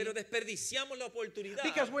opportunity pero desperdiciamos la oportunidad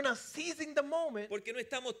because we're not seizing the moment porque no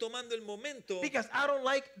estamos tomando el momento, because I don't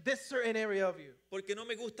like this certain area of you. porque no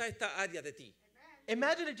me gusta esta área de ti.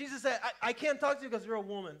 Imagine if Jesus said, I can't talk to you because you're a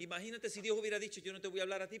woman. Imagínate si Dios hubiera dicho, yo no te voy a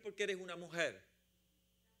hablar a ti porque eres una mujer.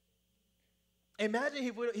 Imagine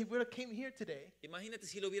he would have came here today. Imagínate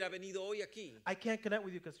si lo hubiera venido hoy aquí. I can't connect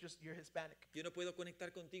with you because you're Hispanic Yo no puedo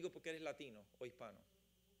conectar contigo porque eres latino o hispano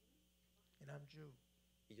and I'm Jew.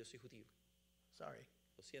 y yo soy judío. Sorry.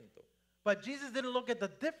 Lo siento. But Jesus didn't look at the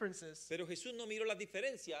differences. Pero Jesús no miró las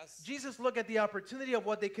diferencias. Jesus looked at the opportunity of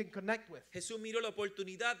what they can connect with. Jesús miró la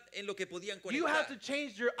oportunidad en lo que podían You have to conectar.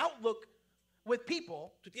 change your outlook with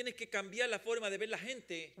people. Tú tienes que cambiar la forma de ver la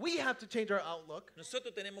gente. We have to change our outlook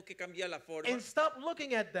Nosotros tenemos que cambiar la forma and stop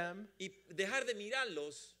looking at them y dejar de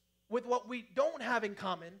mirarlos with what we don't have in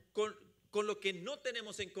common con lo que no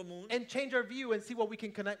tenemos en común and change our view and see what we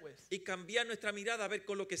can connect with. y cambiar nuestra mirada a ver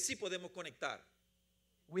con lo que sí podemos conectar.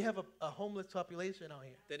 We have a homeless population out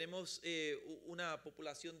here Tenemos una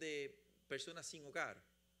población de personas sin hogar,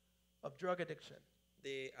 of drug addiction,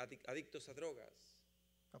 de adictos a drogas,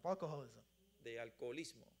 of alcoholism. de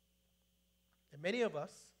alcoholismo. And many of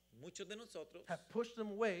us Muchos de nosotros have pushed them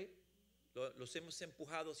away. los hemos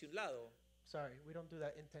empujado hacia un lado. Sorry, we don't do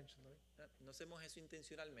that intentionally. No hacemos eso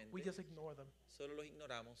intencionalmente. We just ignore them. Solo los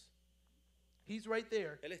ignoramos. He's right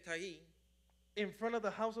there Él está ahí, in front of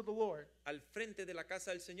the house of the Lord, al frente de la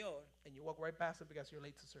casa del Señor, and you walk right past him because you're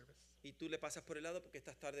late to service. y tú le pasas por el lado porque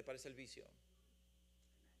estás tarde para el servicio.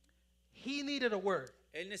 He needed a word.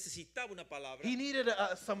 Él necesitaba una palabra, He needed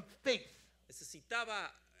some faith.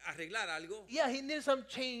 necesitaba arreglar algo, Yeah, he needed some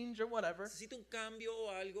change or whatever. necesita un cambio o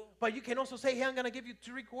algo. But you can also say, hey, I'm going to give you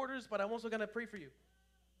 3/4, but I'm also going to pray for you.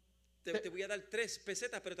 Te voy a dar 3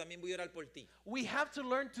 pesetas, pero también voy a orar por ti. We have to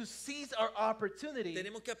learn to seize our opportunity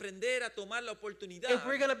Tenemos que aprender a tomar la oportunidad if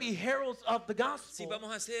we're going to be heralds of the si gospel.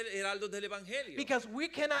 vamos a ser heraldos del evangelio. Because we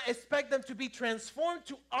cannot expect them to be transformed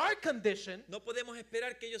to our condition No podemos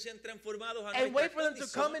esperar que ellos sean transformados a and nuestra wait for them to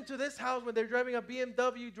condición come into this house when they're driving a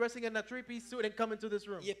BMW, dressing in a 3-piece suit, and come into this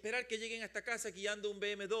room. y esperar que lleguen a esta casa guiando un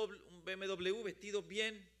BMW vestidos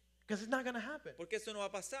bien, Because it's not going to happen. porque eso no va a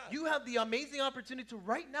pasar. You have the amazing opportunity to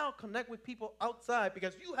right now connect with people outside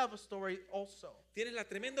because you have a story also. Tienes la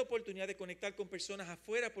tremenda oportunidad de conectar con personas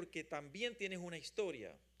afuera porque también tienes una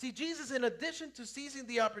historia. See, Jesus, in addition to seizing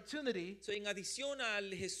the opportunity, So, en adición al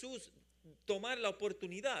Jesús tomar la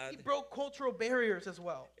oportunidad, he broke cultural barriers as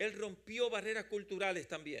well. Él rompió barreras culturales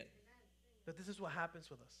también. But this is what happens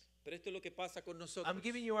with us. Pero esto es lo que pasa con nosotros. I'm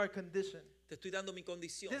giving you our condition. Te estoy dando mi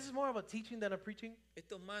condición. This is more of a teaching than a preaching,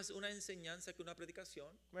 Esto es más una enseñanza que una predicación.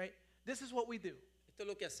 right? This is what we do. Esto es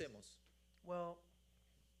lo que hacemos. Well,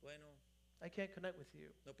 Bueno, I can't connect with you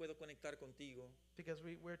no puedo conectar contigo because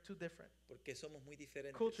we're too different. porque somos muy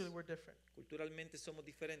diferentes. Culturally, we're different. Culturalmente somos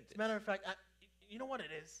diferentes. As a matter of fact, you know what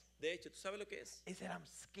it is? De hecho, ¿tú sabes lo que es? Is that I'm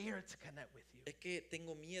scared to connect with you. Es que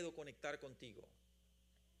tengo miedo conectar contigo.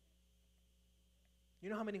 You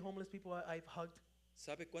know how many homeless people I've hugged?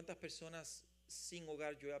 ¿Sabe cuántas personas sin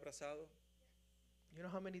hogar yo he abrazado? You know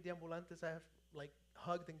how many deambulantes I have like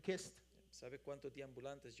hugged and kissed? ¿Sabe cuántos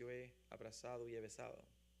deambulantes yo he abrazado y he besado?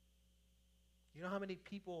 You know how many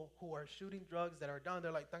people who are shooting drugs that are down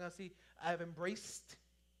there like tan así, I have embraced?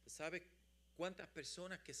 ¿Sabe cuántas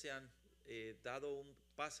personas que se han dado un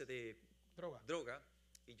pase de Droga.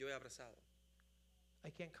 y yo he abrazado? I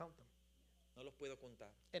can't count them. No los puedo contar.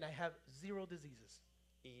 And I have 0 diseases.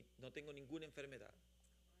 Y no tengo ninguna enfermedad.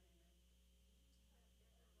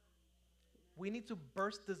 We need to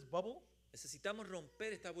burst this bubble Necesitamos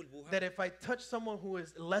romper esta burbuja that if I touch someone who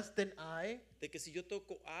is less than de que si yo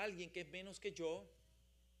toco a alguien que es menos que yo,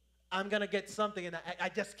 I'm going to get something and I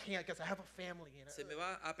just can't because I have a family. se me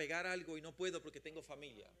va a pegar algo y no puedo porque tengo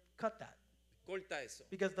familia. Cut that. Corta eso.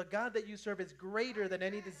 Because the God that you serve is greater than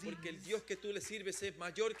any disease. Porque el Dios que tú le sirves es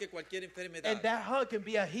mayor que cualquier enfermedad. And that hug can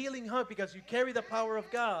be a healing hug because you carry the power of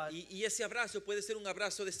God. Y ese abrazo puede ser un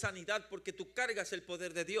abrazo de sanidad porque tú cargas el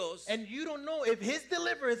poder de Dios. And you don't know if his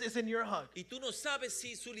deliverance is in your hug. Y tú no sabes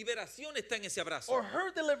si su liberación está en ese abrazo. Or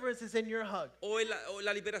her deliverance is in your hug. O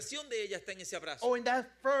la liberación de ella está en ese abrazo. Or in that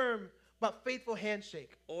firm but faithful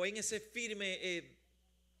handshake. O en ese firme,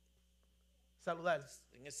 Saludar.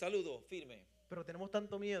 en el saludo firme. Pero tenemos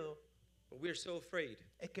tanto miedo. But we're so afraid.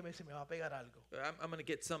 Es que se me va a pegar algo. I'm going to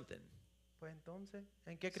get something. Pues entonces,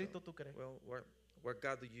 ¿en qué Cristo tú crees? Well, what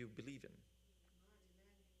God do you believe in?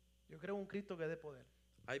 Yo creo en un Cristo que dé poder.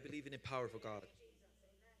 I believe in a powerful God.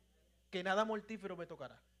 Que nada mortífero me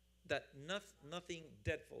tocará. That nothing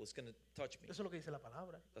deadful is going to touch me. Eso es lo que dice la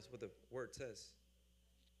palabra. That's what the word says.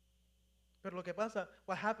 Pero lo que pasa,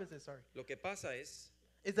 what happens is, Lo que pasa es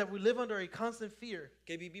that we live under a constant fear.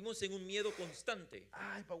 que vivimos en un miedo constante.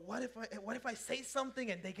 Ay, but what if I say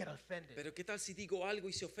something and they get offended? Pero ¿qué tal si digo algo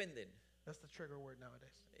y se ofenden? That's the trigger word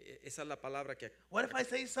nowadays. Esa es la palabra que... What if I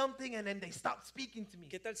say something and then they stop speaking to me?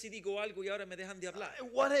 ¿Qué tal si digo algo y ahora me dejan de hablar?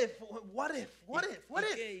 What if?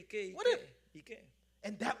 ¿Y qué? ¿Y qué?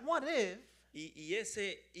 And that what if Y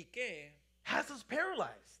ese ¿y qué? has us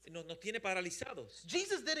paralyzed. Nos tiene paralizados.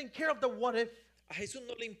 Jesus didn't care of the what if. A Jesús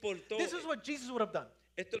no le importó. This is what Jesus would have done.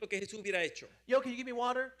 Esto es lo que Jesús hubiera hecho. Yo, can you give me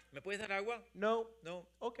water? ¿Me puedes dar agua? No. No.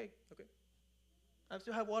 Okay. Okay. I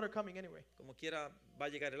still have water coming anyway. Como quiera va a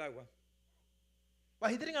llegar el agua.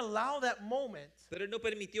 But he didn't allow that moment Pero él no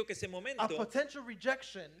permitió que ese momento, of potential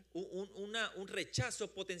rejection un rechazo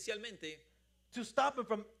potencialmente, to stop him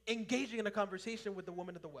from engaging in a conversation with the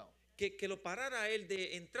woman at the well. que lo parara a él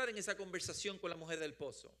de entrar en esa conversación con la mujer del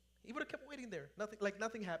pozo. He would have kept waiting there.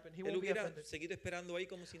 Nothing happened. He Él won't be hubiera offended. seguido esperando ahí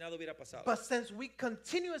como si nada hubiera pasado. But since we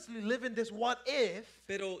continuously live in this what if,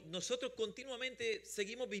 Pero nosotros continuamente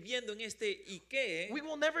seguimos viviendo en este ¿y qué? we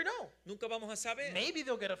will never know. Nunca vamos a saber. Maybe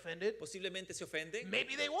they'll get offended. Posiblemente se ofenden.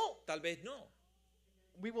 Maybe they won't. Tal vez no.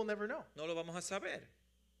 We will never know. No lo vamos a saber.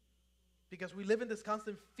 Because we live in this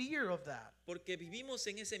constant fear of that. Porque vivimos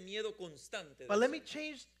en ese miedo constante. de But let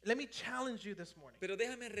eso. me challenge you this morning Pero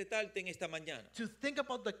déjame retarte en esta mañana. to think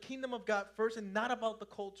about the kingdom of God first and not about the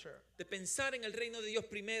culture. De pensar en el reino de Dios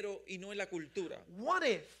primero y no en la cultura. What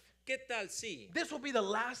if ¿Qué tal si? this will be the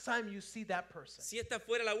last time you see that person? Si esta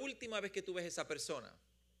fuera la última vez que tú ves esa persona.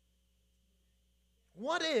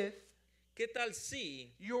 What if ¿Qué tal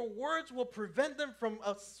si? your words will prevent them from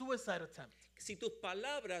a suicide attempt? Si tus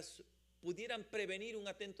palabras pudieran prevenir un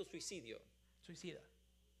atento suicidio. Suicida.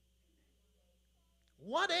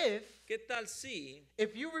 What if ¿Qué tal si?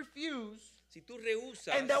 if you refuse Si tú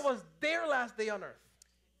rehusas and that was their last day on earth?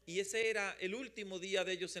 y ese era el último día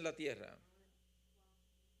de ellos en la tierra.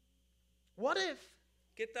 What if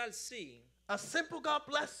 ¿Qué tal si a simple God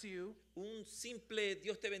bless you un simple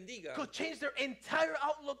Dios te bendiga could change their entire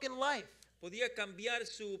outlook in life? podía cambiar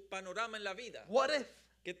su panorama en la vida? What if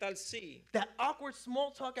 ¿Qué tal si that awkward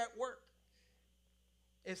small talk at work,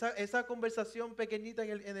 esa conversación pequeñita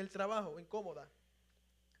en el trabajo, incómoda,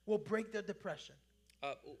 will break their depression?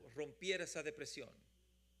 rompiera esa depresión?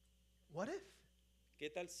 What if? ¿Qué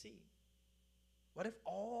tal si? What if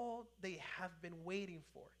all they have been waiting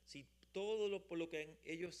for Si todo por lo que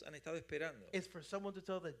ellos han estado esperando is for someone to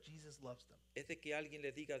tell that Jesus loves them? es de que alguien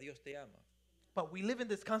les diga Dios te ama. But we live in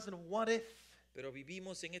this constant what if Pero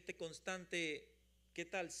vivimos en este constante ¿qué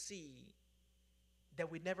tal si? that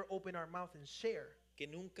we never open our mouth and share. Que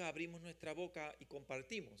nunca abrimos nuestra boca y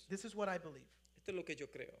compartimos. This is what I believe, Esto es lo que yo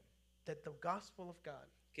creo. that the gospel of God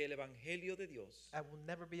que el evangelio de Dios I will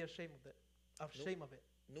never be ashamed of it. No. Shame of it.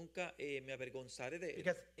 nunca me avergonzaré de él,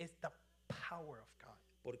 Because it's the power of God.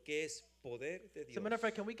 porque es poder de As a Dios. matter of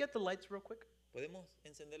fact, can we get the lights real quick? ¿Podemos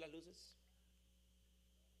encender las luces?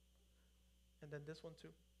 And then this one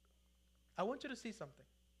too. I want you to see something.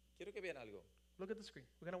 Quiero que vean algo. Look at the screen.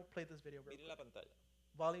 We're going to play this video real Miren quick. la pantalla.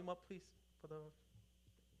 Volume up, please. For the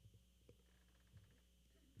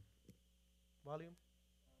volume.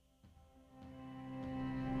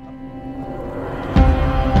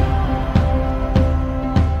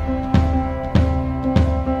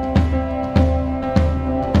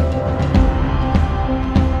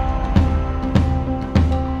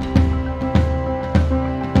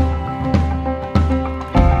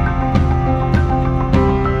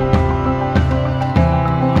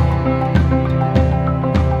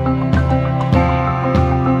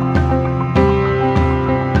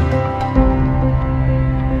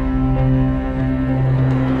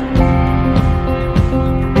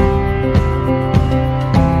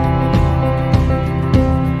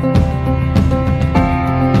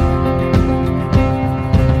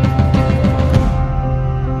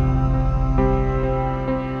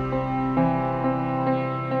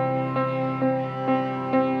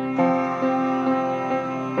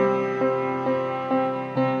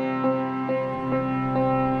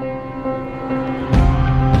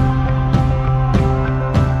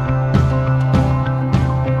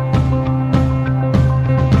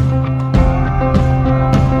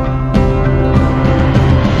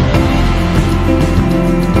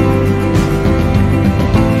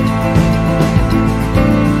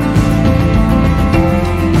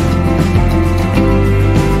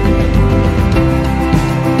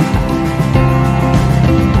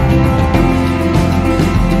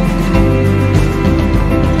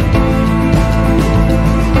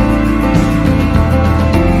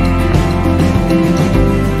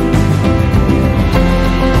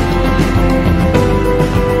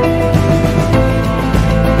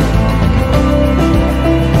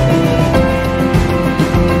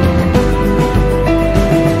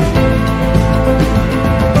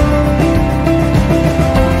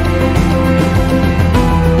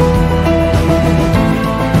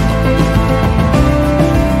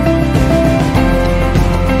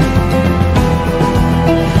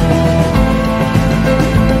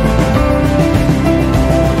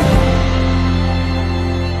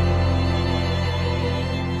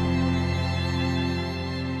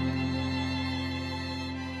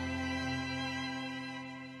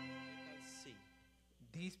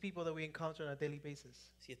 These people that we encounter on a daily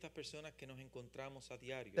basis Si estas personas que nos encontramos a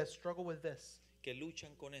diario, that struggle with this, que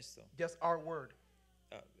luchan con esto, just our word,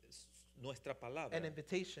 nuestra palabra an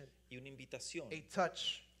invitation, y una invitación, a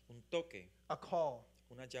touch, un toque, a call,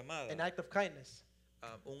 una llamada, an act of kindness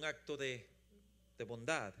un acto de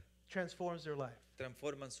bondad, transforms their life.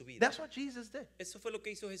 transforman su vida. That's what Jesus did. Eso fue lo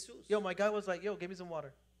que hizo Jesús. Yo, my guy was like, yo, give me some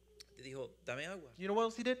water. Te dijo, dame agua. You know what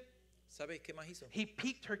else he did? ¿Sabes qué más hizo? He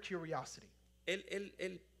piqued her curiosity.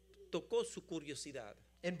 Él tocó su curiosidad.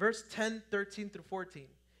 In verse 10, 13 through 14,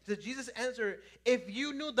 he said, Jesus answered, if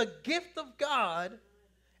you knew the gift of God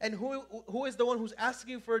and who is the one who's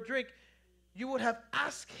asking you for a drink, you would have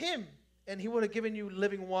asked him and he would have given you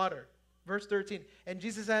living water. Verse 13, and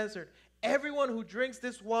Jesus answered, everyone who drinks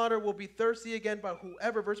this water will be thirsty again, but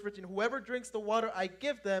whoever, verse 15, whoever drinks the water I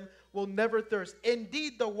give them will never thirst.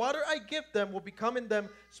 Indeed, the water I give them will become in them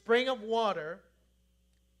spring of water,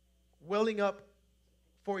 welling up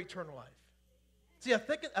for eternal life. See,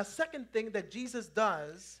 a second thing that Jesus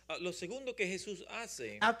does Lo segundo que Jesús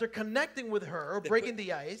hace, after connecting with her or breaking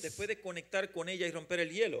the ice después de conectar con ella y romper el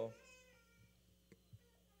hielo,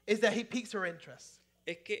 is that he piques her interest.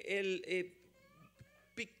 es que él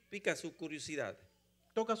pica su curiosidad.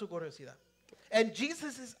 Toca su curiosidad. And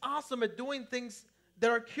Jesus is awesome at doing things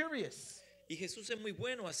that are curious. Y Jesús es muy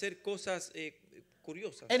bueno a hacer cosas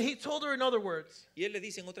curiosas. And he told her in other words, Y él le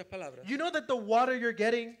dice en otras palabras, you know that the water you're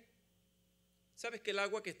getting, ¿sabes que el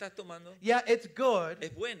agua que estás tomando yeah, it's good, es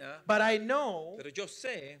buena? but I know Pero yo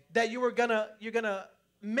sé that you're gonna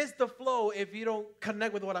miss the flow if you don't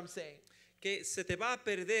connect with what I'm saying. que se te va a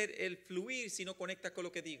perder el fluir si no conectas con lo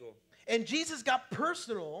que digo. And Jesus got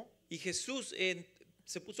personal Y Jesús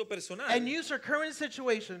se puso personal and used her current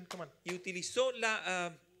situation, come on, y utilizó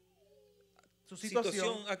la su situación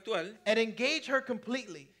situación, actual and engaged her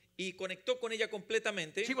completely. y conectó con ella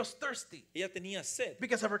completamente. She was thirsty Ella tenía sed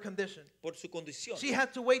because of her condition. por su condición. She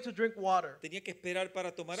had to wait to drink water. Tenía que esperar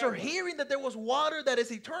para tomar So agua. hearing that there was water that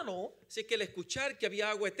is eternal Así que al escuchar que había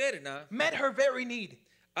agua eterna, met her very need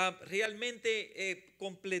realmente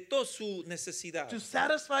completó su necesidad. to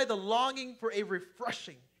satisfy the longing for a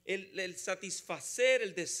refreshing. el satisfacer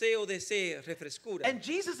el deseo de ese refrescura. And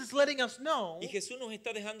Jesus is letting us know Y Jesús nos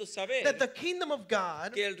está dejando saber that the kingdom of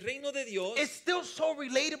God que el reino de Dios is still so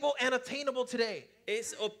relatable and attainable today.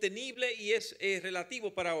 es obtenible y es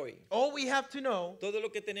relativo para hoy. All we have to know Todo lo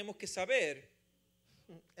que tenemos que saber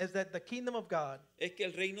is that the kingdom of God es que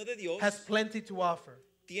el reino de Dios has plenty to offer.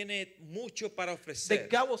 tiene mucho para That ofrecer.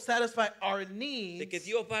 God will satisfy our De needs que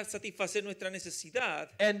Dios va a satisfacer nuestra necesidad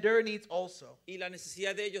and their needs also. y la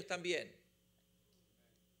necesidad de ellos también.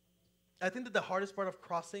 I think that the hardest part of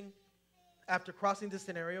crossing, after crossing this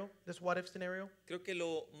scenario, this what if scenario, Creo que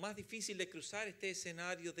lo más difícil de cruzar este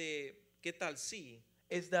escenario de qué tal si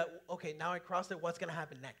is that, okay, now I crossed it, what's going to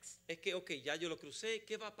happen next? es que, ok, ya yo lo crucé,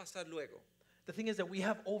 ¿qué va a pasar luego? The thing is that we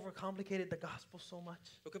have overcomplicated the gospel so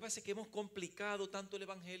much. Lo que pasa es que hemos complicado tanto el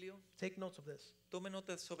evangelio. Take notes of this. Tome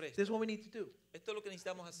notas sobre This esto. is what we need to do. Esto es lo que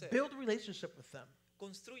necesitamos hacer. Build a relationship with them.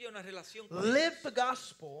 Construya una relación con Live ellos. the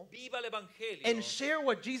gospel Viva el evangelio and share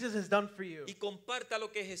what Jesus has done for you. y comparta lo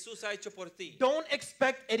que Jesús ha hecho por ti. Don't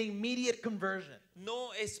expect an immediate conversion.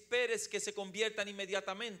 No esperes que se conviertan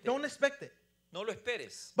inmediatamente. Don't expect it. No lo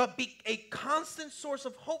esperes. But be a constant source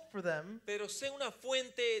of hope for them Pero sé una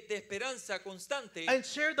fuente de esperanza constante and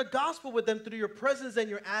share the gospel with them through your presence and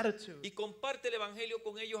your attitude. y comparte el evangelio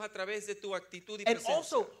con ellos a través de tu actitud y And presencia.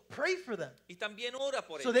 also pray for them Y también ora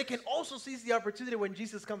por so ellos they can also seize the opportunity when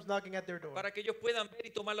Jesus comes knocking at their door. para que ellos puedan ver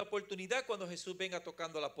y tomar la oportunidad cuando Jesús venga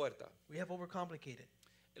tocando la puerta. We have overcomplicated.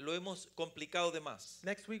 Lo hemos complicado de más.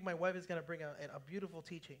 Next week, my wife is going to bring a beautiful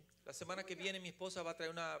teaching, La semana que viene mi esposa va a traer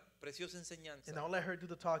una preciosa enseñanza and I'll let her do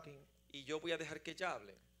the talking. y yo voy a dejar que ella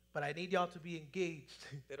hable. But I need y'all to be engaged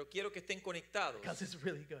Pero quiero que estén conectados because it's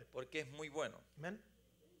really good. porque es muy bueno. Amen?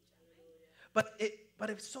 But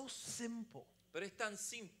it's so simple. Pero es tan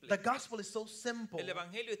simple. The gospel is so simple. El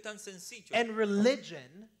evangelio es tan sencillo And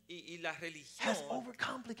religion y la religión has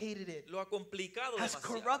overcomplicated it, lo ha complicado has demasiado.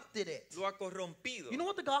 corrupted it. Lo ha corrompido. You know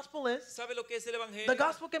what the gospel is? ¿Sabe lo que es el The evangelio?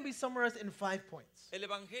 gospel can be summarized in 5 points. El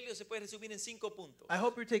evangelio se puede resumir en 5 puntos. I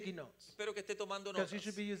hope you're taking notes Espero que esté tomando because notas. you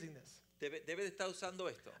should be using this. Debe de estar usando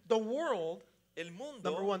esto. The world, El mundo,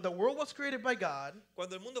 number one, the world was created by God,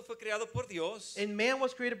 cuando el mundo fue creado por Dios and man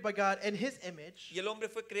was created by God in his image, y el hombre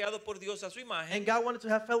fue creado por Dios a su imagen and God wanted to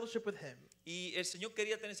have fellowship with him. y el Señor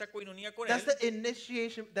quería tener esa coinonía con That's él.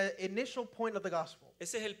 the initial point of the gospel.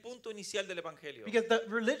 Ese es el punto inicial del evangelio. Because the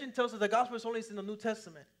religion tells us the gospel is only in the New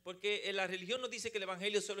Testament. Porque la religión nos dice que el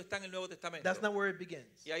evangelio solo está en el Nuevo Testamento. That's not where it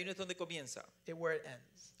begins, Y ahí no es donde comienza. it's where it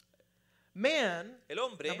ends. Man, El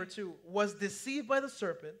hombre number 2, was deceived by the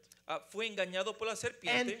serpent fue engañado por la and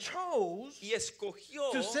serpiente chose y escogió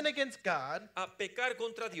to sin against God, a pecar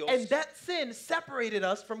contra Dios. and that sin separated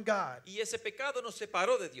us from God. Y ese pecado nos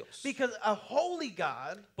separó de Dios. Because a holy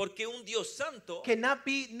God Porque un Dios santo cannot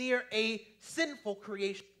be near a sinful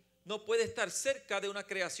creation. no puede estar cerca de una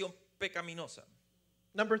creación pecaminosa.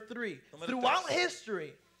 Number 3, Número throughout tres.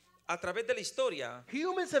 history, A través de la historia,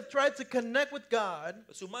 humans have tried to connect with God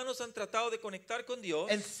los humanos han tratado de conectar con Dios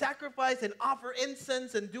and sacrifice and offer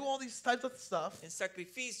incense and do all these types of stuff. en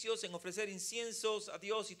sacrificios, en ofrecer inciensos a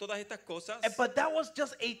Dios y todas estas cosas. But that was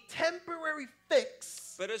just a temporary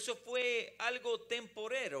fix, Pero eso fue algo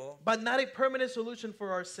temporero, but not a permanent solution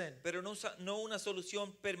for our sin. pero no una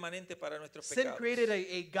solución permanente para nuestros Sin pecados. created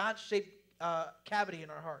a God-shaped cavity in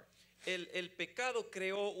our heart. El pecado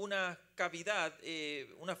creó una cavidad,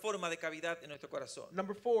 una forma de cavidad en nuestro corazón.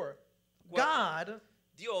 Number 4, Cuatro. God,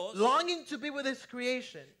 Dios, longing to be with his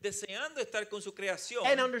creation deseando estar con su creación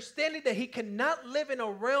and understanding that he cannot live in a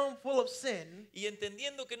realm full of sin, y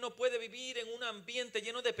entendiendo que no puede vivir en un ambiente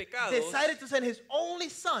lleno de pecados, decided to send his only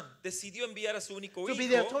son decidió enviar a su único to be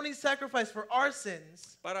the hijo atoning sacrifice for our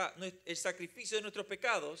sins, para el sacrificio de nuestros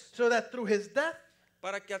pecados, so that through his death,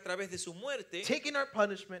 para que a través de su muerte, taking our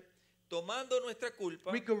punishment, tomando nuestra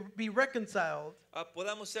culpa, we could be reconciled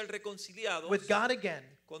podamos ser reconciliados with God again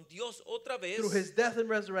con Dios otra vez through his death and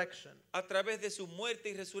resurrection, a través de su muerte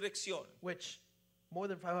y resurrección, which more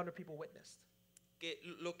than 500 people witnessed, que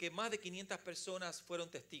lo que más de 500 personas fueron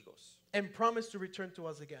testigos, and promised to return to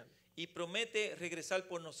us again. y promete regresar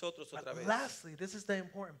por nosotros otra But vez. lastly, this is the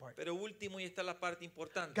important part. Pero último, y esta es la parte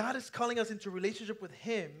importante, God is calling us into relationship with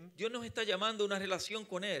him Dios nos está llamando a una relación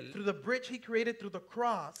con Él, through the bridge he created through the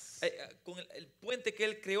cross, con el puente que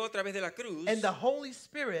Él creó a través de la cruz, and the Holy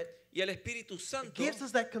Spirit y el Espíritu Santo gives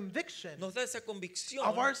us that conviction nos da esa convicción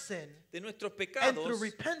of our sin, de nuestros and through pecados,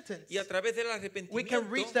 repentance, y a través del we can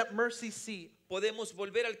reach arrepentimiento that mercy seat podemos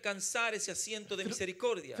volver a alcanzar ese asiento de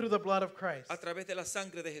misericordia through the blood of Christ. a través de la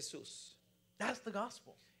sangre de Jesús. That's the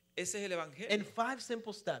gospel. Ese es el In evangelio. 5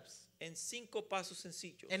 simple steps, en 5 pasos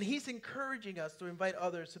sencillos. And he's encouraging us to invite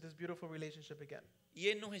others to this beautiful relationship again. Y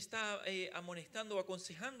Él nos está amonestando,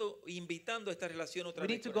 aconsejando e invitando a esta relación otra We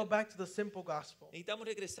vez. need to con go Él. back to the simple gospel. Necesitamos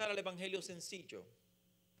regresar al evangelio sencillo.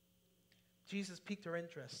 Jesus piqued our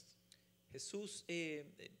interest. Jesús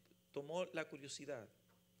tomó la curiosidad.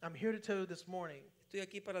 I'm here to tell you this morning Estoy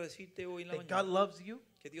aquí para decirte hoy en la that God mañana loves you.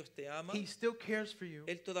 que Dios te ama. He still cares for you.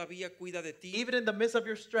 Él todavía cuida de ti, Even in the midst of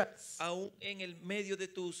your stress, aún en el medio de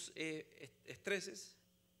tus estreses.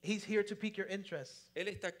 he's here to pique your interest, Él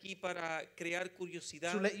está aquí para crear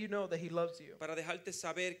curiosidad, to let you know that he loves you. para dejarte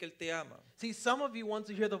saber que Él te ama. See, some of you want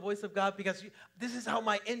to hear the voice of God because this is how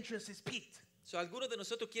my interest is piqued. So, algunos de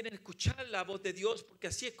nosotros quieren escuchar la voz de Dios porque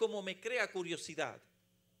así es como me crea curiosidad.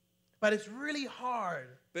 But it's really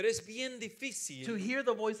hard Pero es bien to difícil hear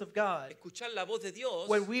the voice of God escuchar la voz de Dios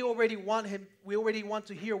when we already want him, we already want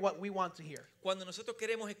to hear what we want to hear. cuando nosotros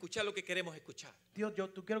queremos escuchar lo que queremos escuchar. Dios,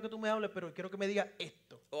 tú quiero que tú me hables, pero quiero que me digas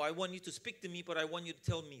esto. Oh, I want you to speak to me, but I want you to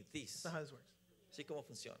tell me this. That's not how this works. Así como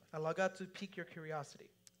funciona. Allow God to pique your curiosity.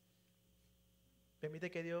 Permite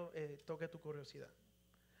que Dios toque tu curiosidad.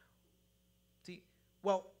 See,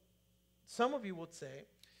 well, some of you would say,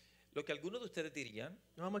 Lo que algunos de ustedes dirían,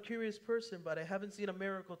 no, I'm a curious person, but I haven't seen a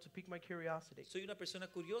miracle to pique my curiosity. soy una persona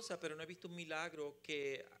curiosa, pero no he visto un milagro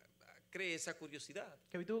que cree esa curiosidad.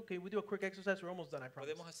 Can we do a quick exercise? We're almost done, I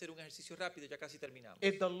promise. Podemos hacer un ejercicio rápido, ya casi terminamos.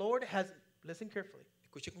 If the Lord has, listen carefully,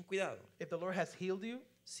 Escuche con cuidado. if the Lord has healed you,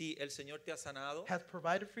 Si el Señor te ha sanado, has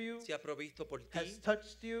provided for you, si ha provisto por has ti,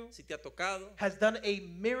 touched you, si te ha tocado, has done a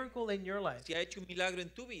miracle in your life, si ha hecho un milagro en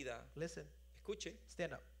tu vida, listen, escuche,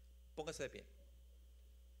 stand up. póngase de pie.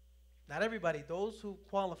 Not everybody, those who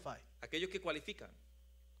qualify, Aquellos que cualifican,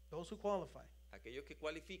 those who qualify. aquellos que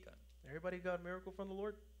cualifican, Everybody got a miracle from the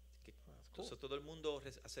Lord? que That's cool. entonces todo el mundo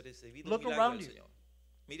ha recibido un Look milagro around del you. Señor.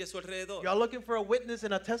 Mire a su alrededor. Y'all looking for a witness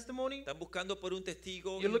and a testimony? Están buscando por un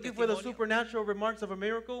testigo y You're un looking for the testimonio. supernatural remarks of a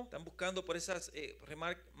miracle? Están buscando por esas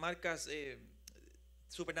marcas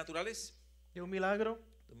supernaturales De un milagro?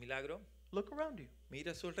 de un milagro. Look around you.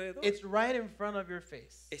 Mira a su alrededor. It's right in front of your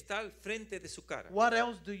face. Está al frente de su cara. What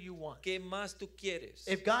else do you want? ¿Qué más tú quieres?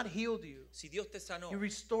 If God healed you, Si Dios te sanó, He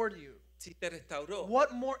restored you, si te restauró,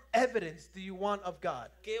 what more evidence do you want of God?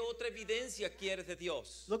 ¿qué otra evidencia quieres de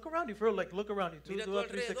Dios? Look around you, for real, like look around you. Mira a Do tu a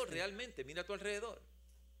alrededor, 360. realmente, mira a tu alrededor.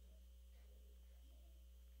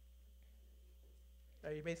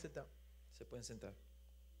 You may sit down. Se pueden sentar.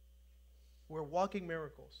 We're walking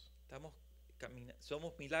miracles.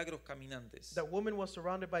 Somos milagros caminantes. The woman was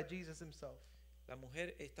surrounded by Jesus himself. La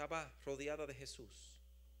mujer estaba rodeada de Jesús.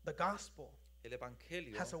 The gospel El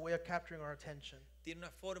evangelio has a way of capturing our attention. tiene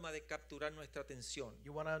una forma de capturar nuestra atención.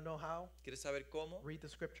 You want to know how? ¿Quieres saber cómo? Read the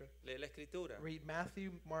scripture. Lee la escritura. Read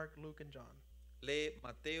Matthew, Mark, Luke, and John. Lee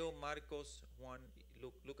Mateo, Marcos, Juan,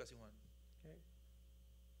 Lucas y Juan. Okay?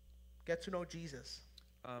 Get to know Jesus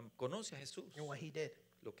Conoce a Jesús, and what he did.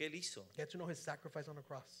 lo que Él hizo. Get to know his sacrifice on the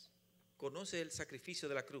cross. Conoce el sacrificio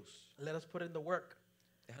de la cruz. Let us put in the work,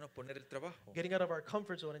 Déjanos poner el trabajo. getting out of our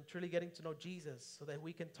comfort zone and truly getting to know Jesus so that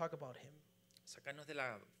we can talk about him. Sacarnos de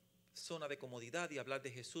la zona de comodidad y hablar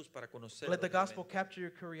de Jesús para conocerlo. Let the gospel realmente. capture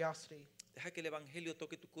your curiosity. Deja que el evangelio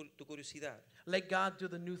toque tu curiosidad. Let God do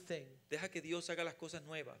the new thing. Deja que Dios haga las cosas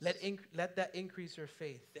nuevas. Let that increase your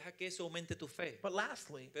faith. Deja que eso aumente tu fe. But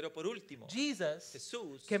lastly, Pero por último, Jesus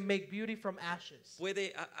Jesús can make beauty from ashes.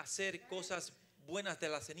 puede hacer cosas buenas de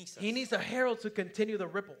las cenizas. He needs a herald to continue the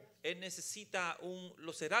ripple. Él necesita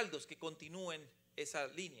los heraldos que continúen esa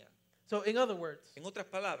línea. So in other words, En otras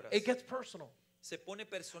palabras, it gets personal se pone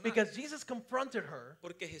personal. because Jesus confronted her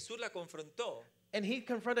Porque Jesús la confrontó. and he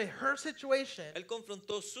confronted her situation Él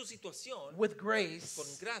confrontó su situación with con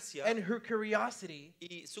grace, gracia and her curiosity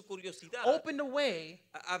y su curiosidad opened a way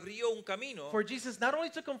abrió un camino for Jesus not only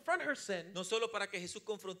to confront her sin, no solo para que Jesús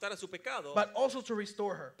confrontara su pecado, but also to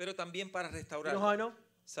restore her. pero también para You restaurarla. know how I know?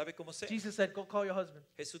 ¿Sabe cómo sé? Jesus said, go call your husband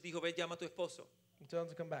Jesús dijo, ve, llama a tu esposo. and tell him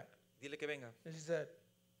to come back. Dile que venga. And she said,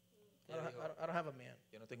 Ella dijo, I don't have a man.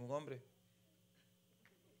 yo no tengo un hombre.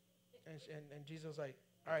 And Jesus was like,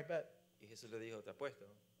 all right, bet. Y Jesús le dijo, te apuesto.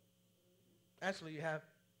 Actually, you have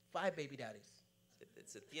 5 baby daddies.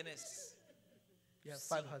 Tienes You have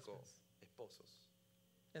 5 5 husbands. esposos.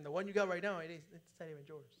 And the one you got right now, it's not even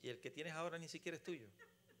yours. Y el que tienes ahora ni siquiera es tuyo.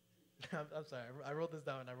 I'm sorry. I wrote this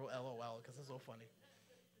down and I wrote LOL because it's so funny.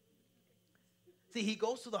 See, he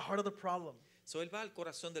goes to the heart of the problem, So él va al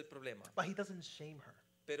corazón del problema, but he doesn't shame her.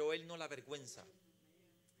 pero él no la avergüenza.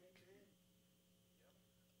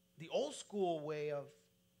 The old school way of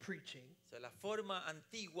preaching O sea, la forma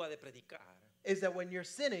antigua de predicar is that when you're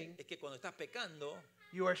sinning, es que cuando estás pecando,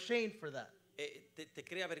 you are shamed for that. te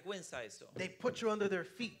crea vergüenza eso. They put you under their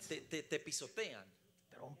feet. Te pisotean.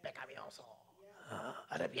 Pero un pecaminoso.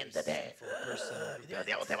 Arrepiéntete. For a person who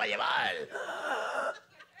Dios te va a llevar.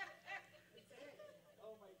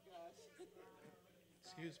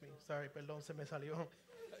 Excuse me. Sorry, perdón, se me salió.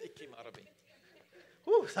 It came out of me.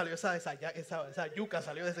 Salió esa yuca,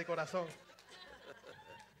 salió de ese corazón.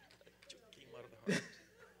 Came out of the heart.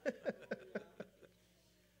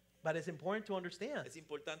 But it's important to understand Es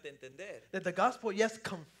importante entender that the gospel, yes,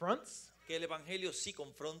 confronts. que el evangelio sí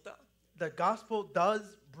confronta. The gospel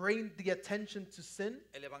does bring the attention to sin,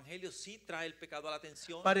 El evangelio sí trae el pecado a la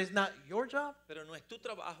atención, but it's not your job pero no es tu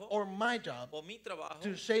trabajo or my job o mi trabajo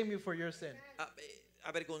to shame you for your sin.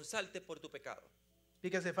 avergonzarte por tu pecado.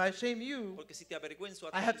 Because if I shame you, Porque si te avergüenzo a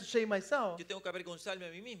I ti, have to shame myself. yo tengo que avergonzarme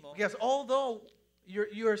a mí mismo. Because although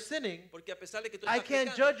you're sinning, Porque a pesar de que tú I estás can't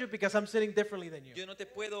pecando, judge you because I'm sinning differently than you. yo no te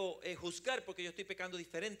puedo juzgar porque yo estoy pecando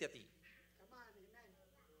diferente a ti.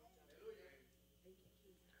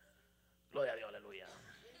 Gloria a Dios, aleluya.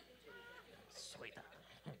 Suelta.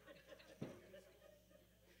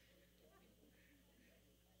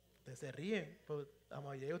 Ustedes se ríen, pero la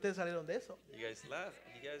mayoría de ustedes salieron de eso. You guys laugh.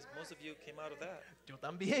 Most of you came out of that. Yo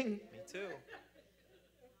también. Me too.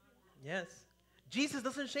 Yes. Jesus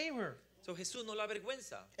doesn't shame her. So Jesús no la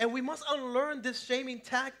avergüenza. And we must unlearn this shaming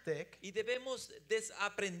tactic Y debemos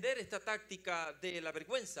desaprender esta táctica de la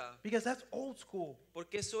vergüenza, because that's old school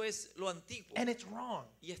porque eso es lo antiguo and it's wrong.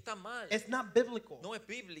 y está mal. It's not biblical. No es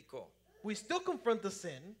bíblico. We still confront the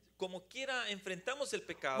sin Como quiera enfrentamos el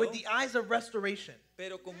pecado, with the eyes of restoration.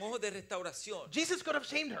 pero con ojos de restauración. Jesus could have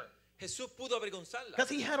shamed her Jesús pudo avergonzarla because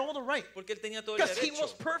he had all the right, porque él tenía todo el because he derecho.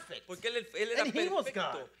 was perfect. Porque él era And he was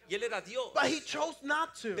perfecto God. y él era Dios. But he chose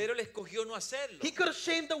not to. Pero él escogió no hacerlo. He could have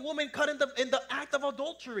shamed the woman caught in the act of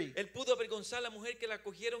adultery. Él pudo avergonzar a la mujer que la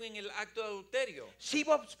cogieron en el acto de adulterio. She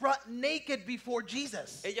was brought naked before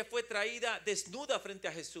Jesus. Ella fue traída desnuda frente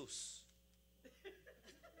a Jesús.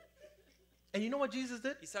 And you know what Jesus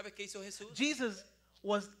did? ¿Y sabes qué hizo Jesús? Jesus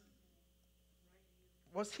was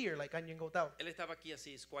here, like Anyan Gotao. Él estaba aquí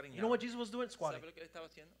así, squatting You know down. what Jesus was doing? Squatting. ¿Sabe lo que él estaba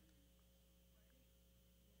haciendo?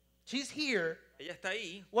 She's here. Ella está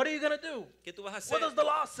ahí. What are you going to do? ¿Qué tú vas a hacer? What does the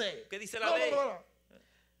law say? ¿Qué dice la ley?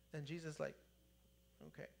 And Jesus like,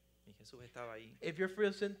 okay. Y Jesús estaba ahí. If you're free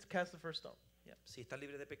of sin, cast the first stone. Ya, si está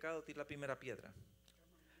libre de pecado, tira la primera piedra.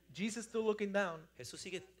 Jesus still looking down. Jesús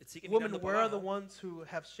sigue Woman, mirando where para are the abajo. ones who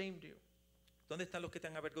have shamed you ¿Dónde están los que te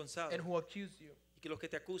han avergonzado? and who accused you? Y que los que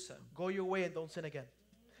te acusan. Go your way and don't sin again.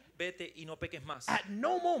 Vete y no peques más. At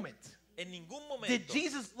no moment En ningún did momento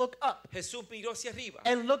Jesus look up Jesús miró hacia arriba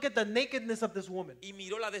and look at the nakedness of this woman, y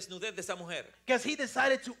miró la desnudez de esa mujer. because he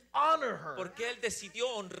decided to honor her. Porque él decidió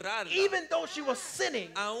honrarla. Even though she was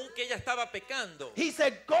sinning, Aunque ella estaba pecando, he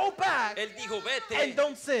said, go back él dijo, vete and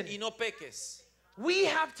don't sin. y no peques. We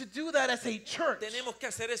have to do that as a church. Tenemos que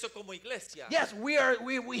hacer eso como iglesia. Yes,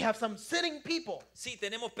 we have some sinning people, Sí,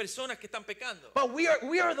 tenemos personas que están pecando. but we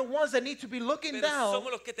are the ones that need to be looking Pero down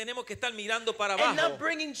somos los que tenemos que estar mirando para and not abajo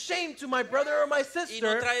bringing shame to my brother or my y no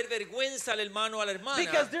sister traer vergüenza al hermano o a la hermana.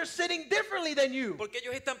 because they're sinning differently than you. Porque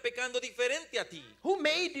ellos están pecando diferente a ti. Who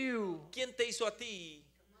made you? ¿Quién te hizo a ti?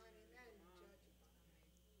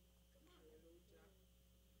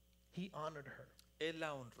 He honored her. Él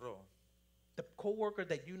la honró. The coworker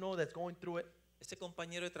that you know that's going through it, Ese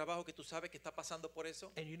compañero de trabajo que tú sabes que está pasando por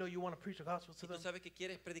eso and you know you want to preach the gospel to y tú them, sabes que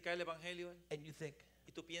quieres predicar el evangelio and you think,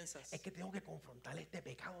 y tú piensas, es que tengo que confrontar este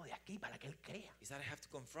pecado de aquí para que él crea. is that I have to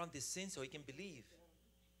confront this sin so he can believe.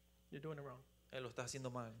 You're doing it wrong. Él lo está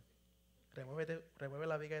haciendo mal. Remueve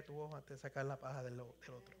la viga de tu ojo antes de sacar la paja del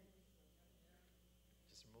otro.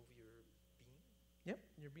 Just remove your beam Yep,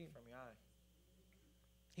 you're being. from your eye.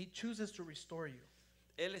 He chooses to restore you.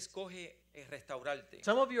 Él escoge restaurarte.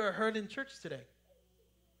 Some of you are hurt in church today.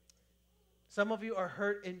 Some of you are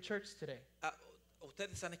hurt in church today.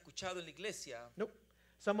 Ustedes han escuchado en la iglesia, Nope.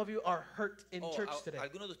 Some of you are hurt in o church today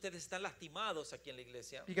algunos de ustedes están lastimados aquí en la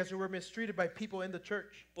iglesia because you were mistreated by people in the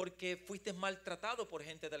church. porque fuiste maltratado por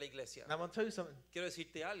gente de la iglesia. And I'm going to tell you something. Quiero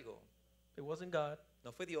decirte algo. It wasn't God.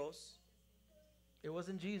 No fue Dios, It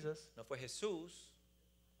wasn't Jesus. no fue Jesús.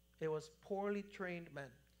 It was poorly trained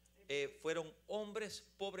men. Fueron hombres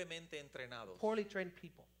pobremente entrenados. Poorly trained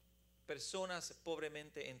people. Personas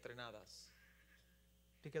pobremente entrenadas.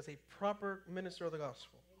 Because a proper minister of the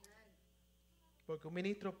gospel, porque un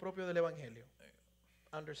ministro propio del evangelio,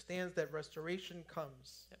 understands that restoration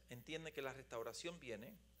comes Entiende que la restauración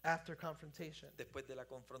viene after confrontation. después de la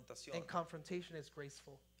confrontación And confrontation is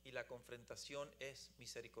graceful. y la confrontación es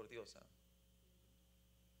misericordiosa.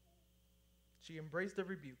 She embraced the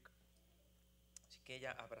rebuke. She que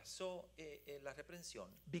ella abrazó la reprensión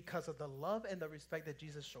because of the love and the respect that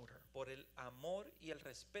Jesus showed her. por el amor y el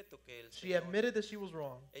respeto que el She Señor. admitted that she was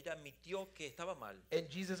wrong, Ella admitió que estaba mal and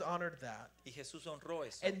Jesus honored that. y Jesús honró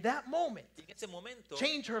eso. And that moment Y en ese momento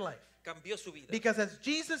changed her life. cambió su vida. Because as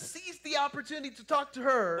Jesus seized the opportunity to talk to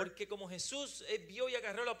her, Porque como Jesús vio y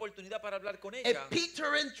agarró la oportunidad para hablar con it ella piqued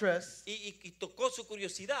her interest, y tocó su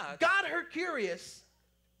curiosidad, got her curious.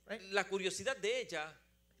 la curiosidad de ella,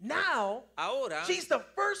 Now, ahora she's the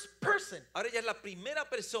first person ella es la primera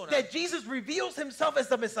persona that Jesus reveals himself as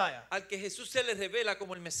the Messiah. al que Jesús se le revela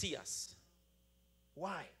como el Mesías.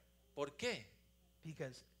 Why? ¿Por qué?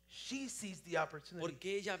 Because she seized the opportunity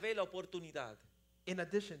Porque ella ve la oportunidad in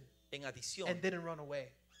addition en adición and didn't run away.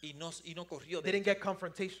 y no corrió, Didn't get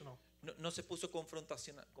confrontational. no se puso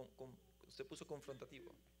se puso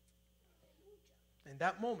confrontativo. In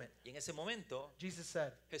that moment, Y en ese momento Jesus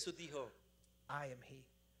said, Jesús dijo, I am he.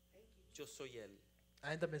 yo soy él,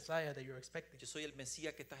 I am the Messiah that you're expecting. yo soy el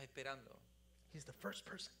Mesías que estás esperando. He's the first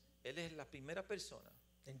person. Él es la primera persona.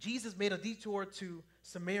 And Jesus made a detour to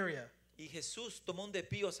Samaria Y Jesús tomó un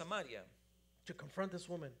desvío a Samaria to confront this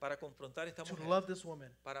woman, para confrontar a esta to mujer, love this woman,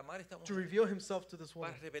 para amar a esta to mujer, reveal himself to this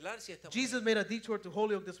woman. para revelarse a esta mujer. Jesus made a detour to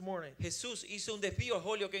Holyoke this morning. Jesús hizo un desvío a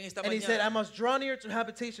Holyoke en esta And he said, I mañana. must draw near to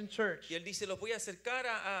Habitation Church Y él dice, los voy a acercar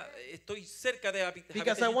estoy cerca de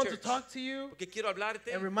because I Habitation want to Church, talk to you porque quiero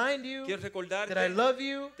hablarte, and remind you quiero recordarte, that I love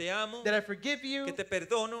you, te amo, that I forgive you, que te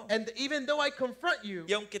perdono, and even though I confront you,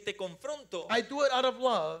 y aunque te confronto, I do it out of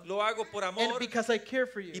love lo hago por and amor because I care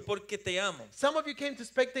for y you. porque te amo. Some of you came to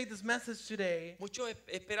spectate this message today, Muchos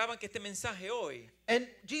esperaban que este mensaje hoy, and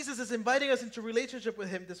Jesus is inviting us into relationship with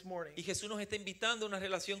him this morning. y Jesús nos está invitando a una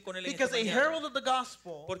relación con él en Because esta a mañana. herald of the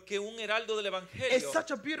gospel Porque un heraldo del is evangelio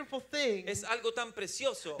such a beautiful thing es algo tan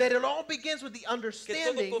precioso that it all begins with the que todo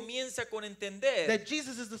understanding comienza con entender that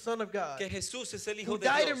Jesus is the Son of God, que Jesús es el Hijo who de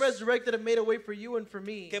died and Dios, resurrected and made a way for you and for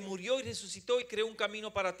me. que murió y resucitó y creó un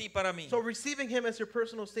camino para ti y para mí. So receiving him as your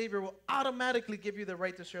personal savior will automatically give you the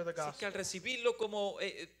right to share the Así que gospel. al recibirlo como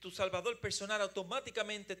tu Salvador personal,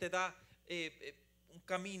 automáticamente te da un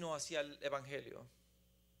camino hacia el evangelio.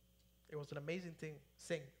 It was an amazing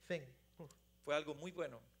thing Fue algo muy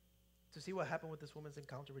bueno to see what happened with this woman's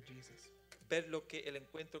encounter with Jesus. ver el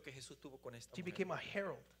encuentro que Jesús tuvo con esta She mujer. became a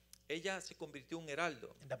herald. Ella se convirtió en un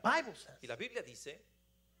heraldo. And the Bible says, Y la Biblia dice,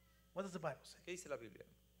 what does the Bible say? ¿qué dice la Biblia?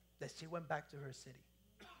 That she went back to her city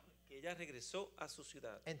Que ella regresó a su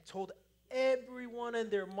ciudad and told everyone and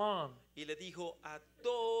their mom y le dijo a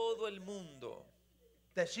todo el mundo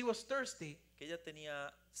that she was thirsty, que ella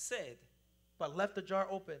tenía sed, but left the jar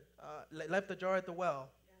open, left the jar at the well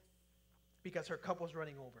because her cup was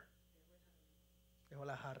running over. Dejó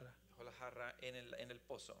la jarra dejó la jarra en el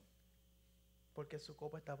pozo, porque su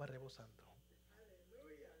copa estaba rebosando.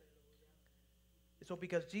 So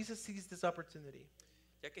because Jesus seized this opportunity,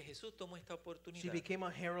 ya que Jesús tomó esta she oportunidad, became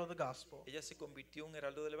a herald of the gospel. ella se convirtió en un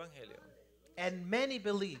heraldo del evangelio. And many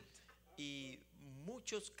believed. Y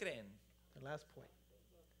muchos creen The last point.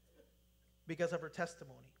 Because of her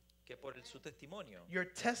testimony. que por su testimonio, Your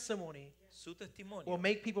testimony su testimonio will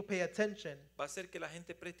make people pay attention va a hacer que la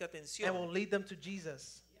gente preste and will atención, lead them to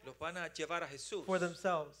Jesus los van a llevar a Jesús for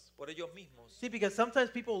themselves. por ellos mismos. See, because sometimes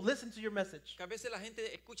people listen to your message, Que a veces la gente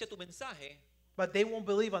escucha tu mensaje, but they won't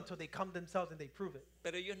believe until they come themselves and they prove it.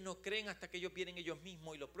 pero ellos no creen hasta que ellos vienen ellos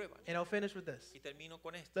mismos y lo prueban. And I'll finish with this. Y termino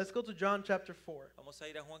con esto. Let's go to John chapter 4. Vamos a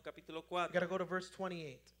ir a Juan capítulo We 4. got to go to verse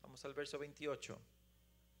 28. Vamos al verso 28.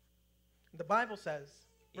 The Bible says,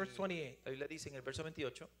 verse Y 28, la Biblia dice en el verso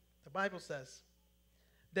 28, the Bible says,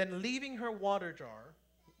 then leaving her water jar,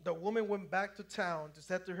 the woman went back to town to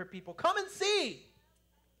say to her people, come and see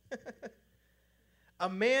a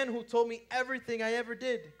man who told me everything I ever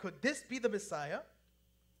did. Could this be the Messiah?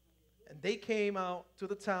 And they came out to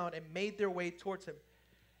the town and made their way towards him.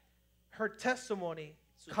 Her testimony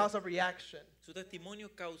caused a reaction. su testimonio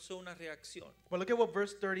causó una reacción. But look at what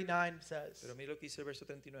verse 39 says. Pero mira lo que dice el verso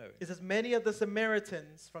 39. It says, many of the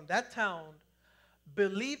Samaritans from that town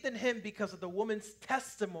believed in him because of the woman's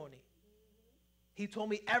testimony. He told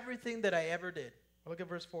me everything that I ever did. Look at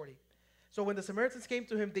verse 40. So when the Samaritans came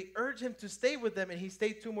to him, they urged him to stay with them, and he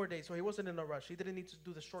stayed 2 more days. So he wasn't in a rush. He didn't need to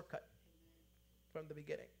do the shortcut from the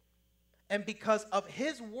beginning. And because of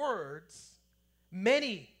his words,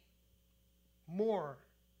 many more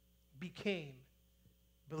became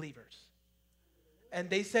believers. And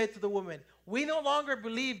they said to the woman, we no longer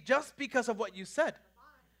believe just because of what you said.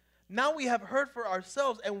 Now we have heard for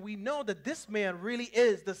ourselves, and we know that this man really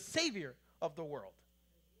is the Savior of the world.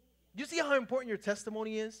 Do you see how important your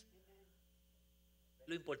testimony is?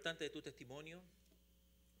 Lo importante de tu testimonio,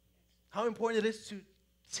 How important it is to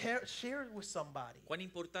share it with somebody. Cuán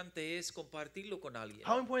importante es compartirlo con alguien.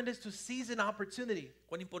 How important it is to seize an opportunity.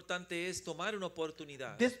 Cuán importante es tomar una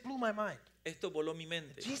oportunidad. This blew my mind. Esto voló mi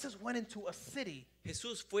mente. Jesus went into a city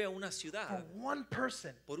Jesús fue a una for ciudad one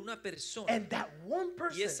person, por una persona. and that one Y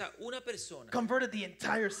person esa una persona converted the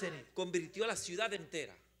entire city. convirtió a la ciudad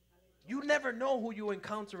entera. You never know who you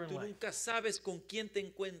encounter in Tú life. nunca sabes con quién te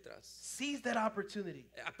encuentras. Seize that opportunity.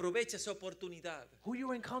 Aprovecha esa oportunidad. Who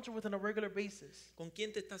you encounter with on a regular basis. ¿Con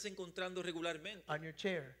quién te estás encontrando regularmente? On your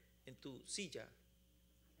chair, En tu silla.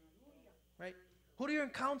 right? Who do you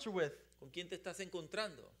encounter with ¿Con quién te estás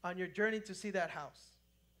encontrando? on your journey to see that house?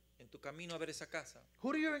 En tu camino a ver esa casa.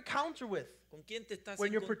 Who do you encounter with ¿Con quién te estás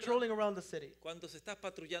when you're encontrando patrolling around the city? cuando se estás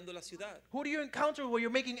patrullando la ciudad? Who do you encounter when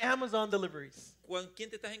you're making Amazon deliveries? ¿Con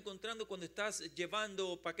quién te estás encontrando cuando estás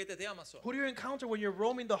llevando paquetes de Amazon? Who do you encounter when you're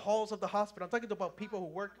roaming the halls of the hospital? I'm talking about people who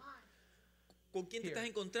work. ¿Con quién te Here. estás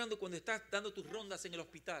encontrando cuando estás dando tus rondas en el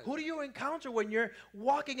hospital? Who do you encounter when you're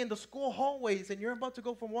walking in the school hallways and you're about to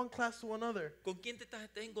go from one class to another? ¿Con quién te estás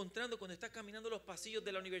encontrando cuando estás caminando los pasillos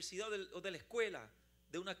de la universidad o de la escuela,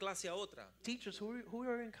 de una clase a otra? Teachers, who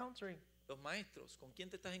are you encountering? Los maestros, ¿con quién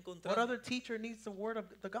te estás What encontrando? other teacher needs the word of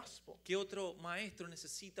the gospel? ¿Qué otro maestro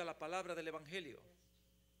necesita la palabra del evangelio?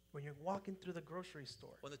 When you're walking through the grocery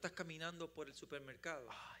store. Cuando estás caminando por el supermercado.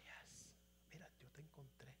 Ah, yes. Mira, yo te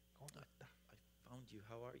encontré. ¿Cómo estás? I found you.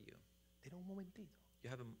 How are you? Tiene un momentito. You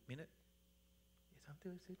have a minute? Y es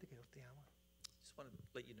antes de decirte que Dios te ama. Just want to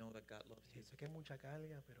let you know that God loves you. Yo sé que hay mucha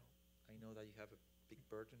carga, pero I know that you have a big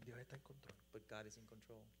burden, Dios está en control. but God is in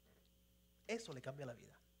control. Eso le cambia la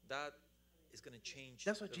vida. That is going to change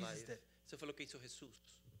That's what the Jesus life. did. Eso fue lo que hizo Jesús.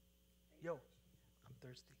 Yo, I'm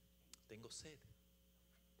thirsty. Tengo sed.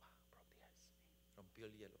 Wow, broke the ice. Rompió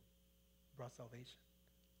el hielo. Brought salvation.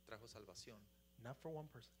 Trajo salvación. Not for one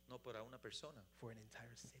person, No para una persona, for an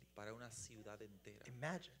entire city. para una ciudad entera.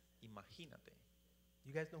 Imagine. Imagínate.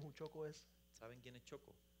 You guys know who Choco is? ¿Saben quién es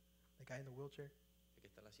Choco? The guy in the wheelchair? El que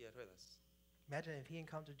está en la silla de ruedas. Imagine if he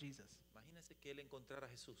encountered Jesus Imagínense que él encontrara a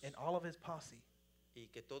Jesús and all of his posse y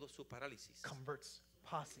que todo su parálisis converts.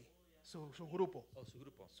 Posse. Su grupo. o su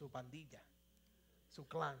grupo, Su pandilla. Su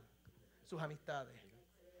clan. Sus amistades.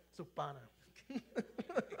 Sus panas.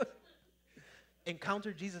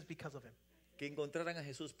 Encounter Jesus because of him. que encontraran a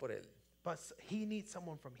Jesús por él. But he needs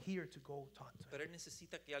someone from here to go talk to him. Pero él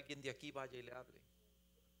necesita que alguien de aquí vaya y le hable.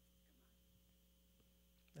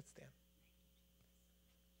 Let's stand.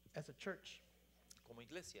 As a church, Como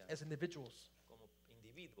iglesia, as individuals, como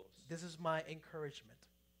individuos, this is my encouragement.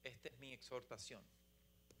 esta es mi exhortación.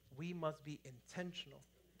 We must be intentional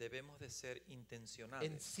Debemos de ser in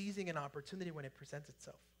intencionales seizing an opportunity when it presents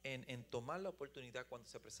itself. en tomar la oportunidad cuando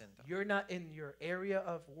se presenta. You're not in your area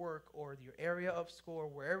of work or your area of school or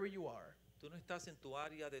wherever you are Tú no estás en tu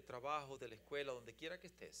área de trabajo, de la escuela, donde quiera que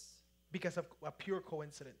estés, because of a pure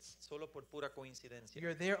coincidence. solo por pura coincidencia.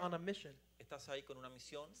 You're there on a mission. Estás ahí con una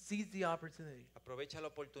misión, Seize the opportunity. aprovecha la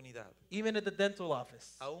oportunidad. Even at the dental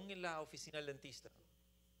office. Aún en la oficina del dentista,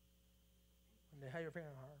 When they have your finger,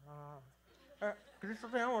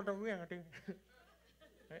 Christopher, I want to be a thing.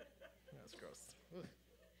 Right? That's gross. Ugh.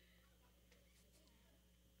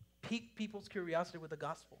 Pique people's curiosity with the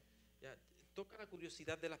gospel. ya, toca la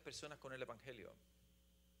curiosidad de las personas con el evangelio.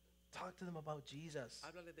 Talk to them about Jesus.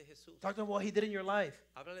 Háblale de Jesús. Talk to them what he did in your life.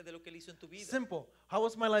 Háblale de lo que él hizo en tu vida. Simple. How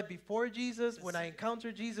was my life before Jesus, when I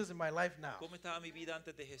encountered Jesus, in my life now? ¿Cómo estaba mi vida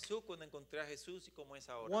antes de Jesús, cuando encontré a Jesús y cómo es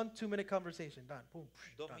ahora? 1 2-minute conversation. Done. Boom.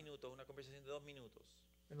 2 Done. minutos, una conversación de 2 minutos.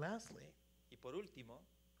 And lastly, Y por último,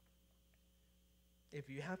 if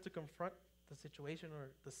you have to confront the situation or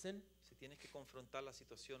the sin, si tienes que confrontar la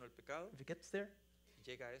situación o el pecado, if it gets there,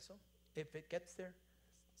 llega a eso,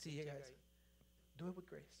 see you llega guys, ahí. do it with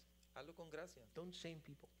grace. Hazlo con gracia. Don't shame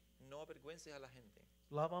people. No avergüences a la gente.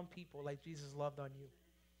 Love on people like Jesus loved on you.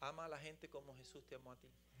 Ama a la gente como Jesús te amó a ti.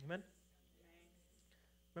 Amen?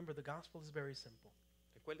 Remember, the gospel is very simple.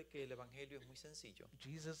 Recuerde que el evangelio es muy sencillo.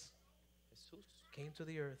 Jesus Jesús came to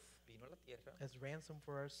the earth vino a la tierra as ransom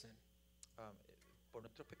for our sin, por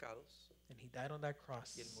nuestros pecados and he died on that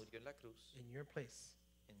cross y él murió en la cruz in your place,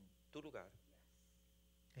 en tu lugar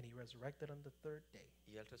and he resurrected on the third day,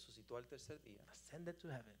 y él resucitó al tercer día, ascended to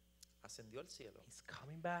heaven. ascendió al cielo He's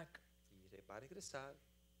coming back. y va a regresar.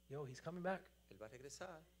 Yo, he's coming back. Él va a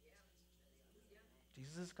regresar.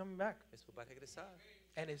 Jesus is coming back. Jesús va a regresar.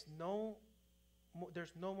 And there's no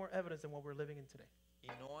more evidence than what we're living in today. Y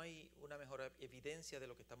no hay una mejor evidencia de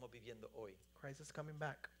lo que estamos viviendo hoy. Christ is coming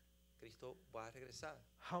back. Cristo va a regresar.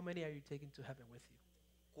 How many are you taking to heaven with you?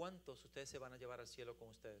 ¿Cuántos ustedes se van a llevar al cielo con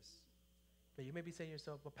ustedes? But you may be saying to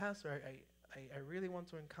yourself, but Pastor, I really want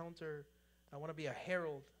to encounter, I want to be a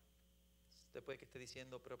herald. Usted puede que esté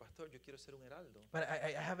diciendo, pero pastor, yo quiero ser un heraldo, but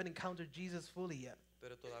I haven't encountered Jesus fully yet.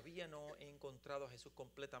 pero todavía no he encontrado a Jesús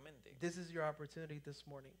completamente. This is your opportunity this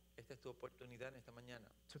morning Esta es tu oportunidad en esta mañana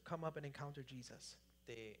to come up and encounter Jesus.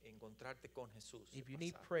 de encontrarte con Jesús. If you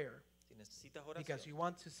need pasar. prayer, Si necesitas because you oración,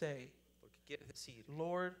 want to say, porque quieres decir,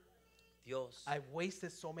 Lord, Dios, I've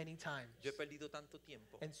wasted so many times yo he perdido tanto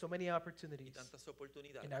tiempo and so many y opportunities, tantas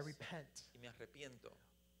oportunidades and I repent. y me arrepiento.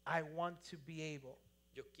 I want to be able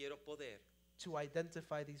Yo quiero poder to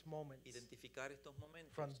identify these moments identificar estos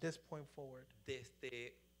momentos from this point forward,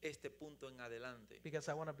 desde este punto en adelante, because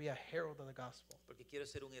I want to be a herald of the gospel. porque quiero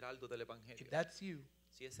ser un heraldo del Evangelio. If that's you,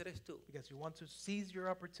 Si ese eres tú, because you want to seize your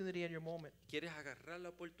opportunity and your moment, quieres agarrar la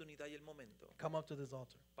oportunidad y el momento, come up to this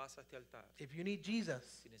altar. pasa a este altar. If you need Jesus,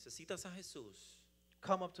 Si necesitas a Jesús,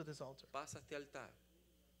 come up to this altar, pasa a este altar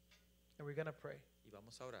and we're going to pray. y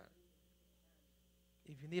vamos a orar.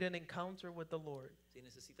 If you need an encounter with the Lord, Si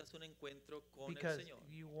necesitas un encuentro con el because Señor,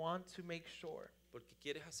 you want to make sure porque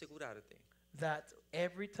quieres asegurarte that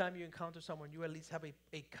every time you encounter someone, you at least have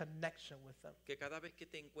a connection with them. que cada vez que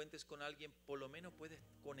te encuentres con alguien, por lo menos puedes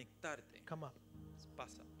conectarte. Come up.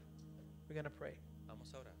 Pasa, We're going to pray.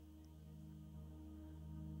 vamos a orar.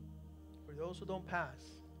 For those who don't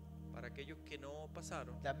pass, Para aquellos que no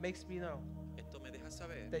pasaron, that makes me know esto me deja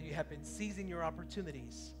saber that you have been seizing your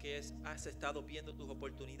opportunities que has estado viendo tus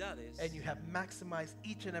oportunidades and you have maximized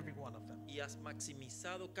each and every one of them. y has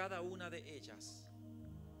maximizado cada una de ellas.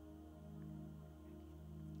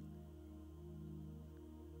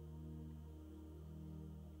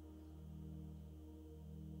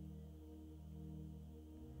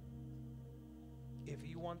 If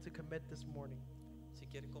you want to commit this morning Si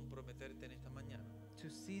quieres comprometerte en esta mañana to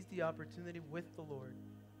seize the opportunity with the Lord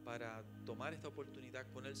para tomar esta oportunidad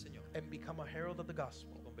con el Señor and become a herald of the y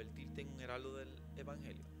gospel, convertirte en un heraldo del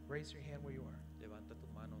Evangelio, raise your hand where you are. levanta tu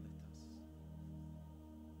mano donde estás.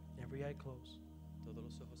 Every eye closed. Todos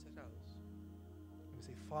los ojos cerrados. And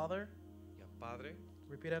say, Father, Ya Padre,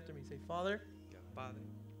 repeat after me. Say, Father, ya Padre,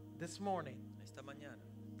 this morning esta mañana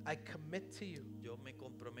I commit to you yo me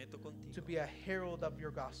comprometo to contigo be a herald of your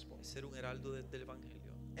gospel. de ser un heraldo del Evangelio.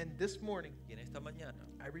 And this morning Y en esta mañana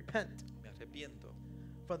I repent me arrepiento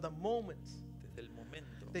for the moments desde el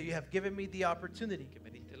momento that you have given me the opportunity, que me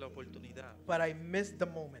diste la oportunidad, but I missed the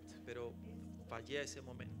moment. pero fallé a ese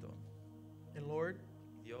momento. And Lord,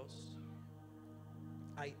 Dios,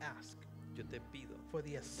 I ask yo te pido for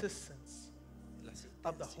the assistance la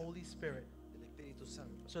of the asistencia Holy Spirit del Espíritu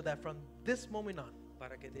Santo so that from this moment on,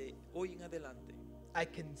 para que de hoy en adelante I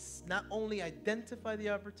can not only identify the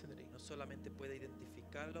opportunity, no solamente pueda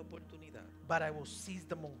identificar la oportunidad, but I will seize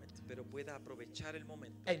the moment pero pueda aprovechar el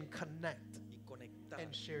momento and connect y conectar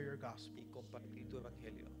and share your gospel. y compartir tu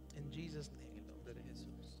Evangelio In Jesus' en name. el nombre de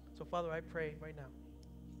Jesús. So, Father, I pray right now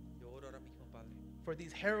Yo oro ahora mismo, Padre, for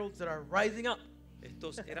these heralds that are rising up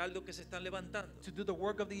estos heraldos que se están levantando to do the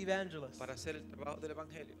work of the evangelist. para hacer el trabajo del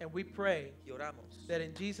Evangelio. And we pray Y oramos that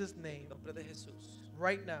in Jesus' en name, el nombre de Jesús.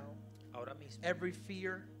 right now, Ahora mismo, every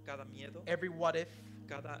fear, cada miedo, every what if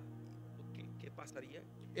cada ¿qué pasaría?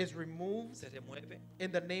 is removed Se remueve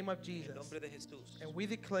in the name of en Jesus. el nombre de Jesús. And we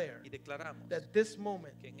declare Y declaramos that this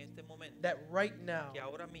moment, que en este momento, that right now, que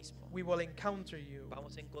ahora mismo we will encounter you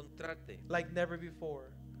vamos a encontrarte like never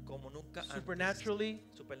before, como nunca antes, supernaturally,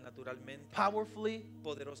 supernaturalmente, powerfully,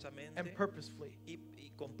 poderosamente and purposefully.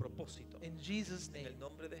 y con propósito. In Jesus' En name, el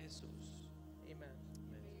nombre de Jesús. amen.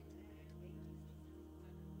 Amén.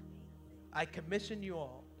 I commission you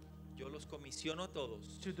all Yo los comisiono a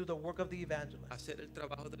todos to do the work of the a evangelist hacer el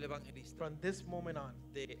trabajo del evangelista from this moment on,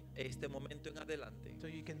 de este momento en adelante so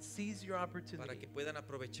you can seize your para opportunity, que puedan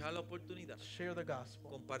aprovechar la oportunidad, share the gospel,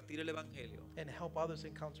 compartir el evangelio and help others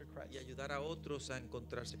encounter y Christ. ayudar a otros a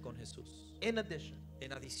encontrarse con Jesús. In addition,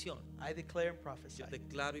 En adición, I declare and prophesy yo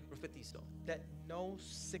declaro y profetizo that no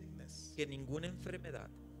sickness, que ninguna enfermedad,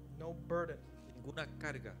 no burden, ninguna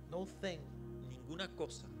carga, no thing ninguna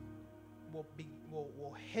cosa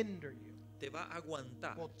will hinder you, te va a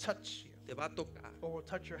aguantar, will touch you, te va a tocar or will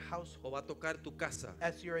touch your household o va a tocar tu casa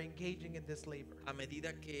as you're engaging in this labor. a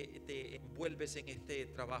medida que te envuelves en este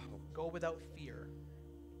trabajo. Go without fear.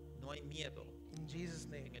 No hay miedo In Jesus'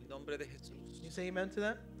 en name. el nombre de Jesús. You say amen to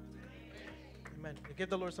that? Amen. Give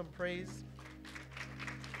the Lord some praise.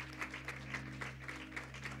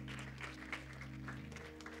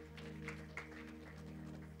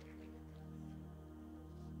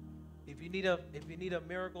 If you need a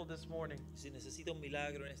miracle this morning, Si necesita un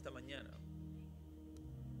milagro en esta mañana,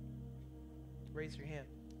 raise your hand.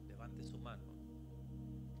 levante su mano.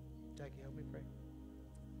 Jackie, help me pray.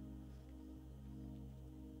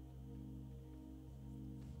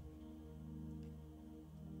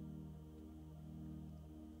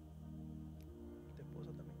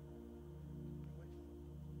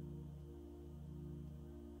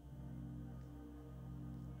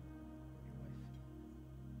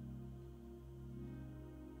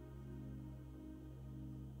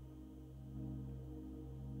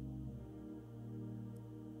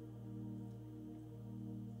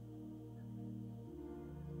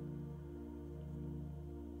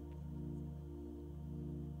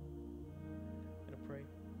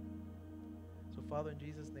 Father, in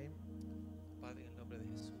Jesus' name, Padre, en el nombre de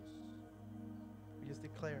Jesús, we just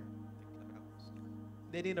declare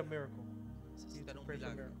declaramos. they need a miracle. You need Necesitan to un pray for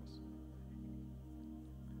milagro. miracles.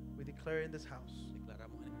 We declare in this house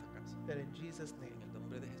Declaramos en esta casa, that in Jesus' en name, el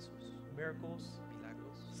nombre de Jesús, miracles,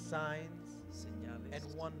 milagros, signs, señales and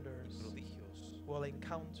y wonders prodigios will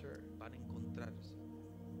encounter van a encontrar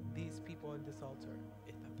these people in this altar.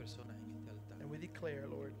 estas personas en este altar. And we declare,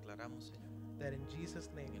 Lord, Declaramos, Señor, that in Jesus'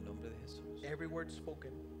 en name, el nombre de Jesús, every word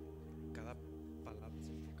spoken cada palabra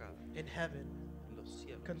enfocada in heaven en los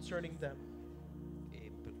cielos, concerning them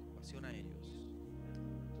en preocupación a ellos,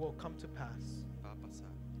 will come to pass. va a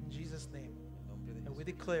pasar. In Jesus' name. En el nombre de And we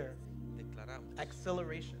Jesús, declare declaramos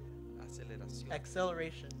acceleration, aceleración,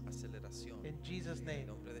 acceleration aceleración. in Jesus' En el name.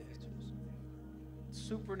 nombre de Jesús,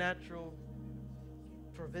 Supernatural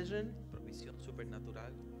provision, provisión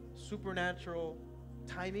supernatural, supernatural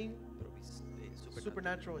timing,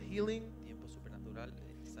 supernatural healing tiempo supernatural,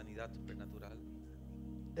 sanidad supernatural,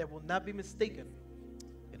 that will not be mistaken,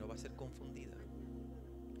 que no va a ser confundida.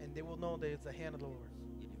 and they will know that it's the hand of the Lord.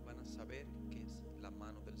 Y ellos van a saber que es la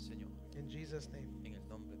mano del Señor. In Jesus' name. En el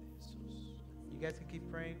nombre de Jesús. You guys can keep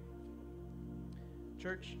praying.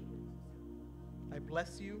 Church, I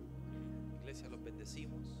bless you. Iglesia, los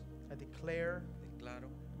bendecimos. I declare Declaro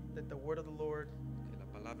that the word of the Lord que la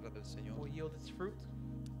palabra del Señor will yield its fruit,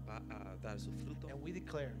 va a dar su fruto. and we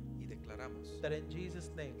declare Y declaramos that in Jesus'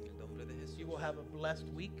 name en el nombre de Jesús. you will have a blessed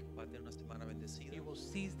week. Va a tener una semana bendecida. You will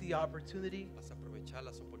seize the opportunity. Vas a aprovechar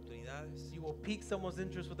las oportunidades. You will pique someone's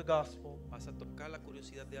interest with the gospel, Vas a tocar la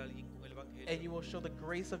curiosidad de alguien con el and evangelio. you will show the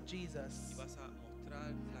grace of Y Jesus vas a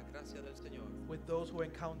mostrar la gracia del Señor with those who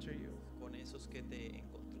encounter you. con esos que te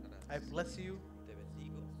encontrarás. I bless you Te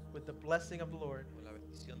bendigo with the blessing of the Lord. con la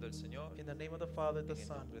bendición del Señor. In the name of the Father, the En el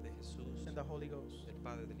Son, nombre de Jesús, and the Holy Ghost. del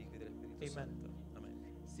Padre, del Hijo y del Espíritu Amen. Santo. Amén.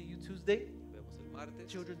 See you Tuesday. Nos vemos el martes.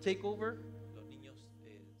 Children take over.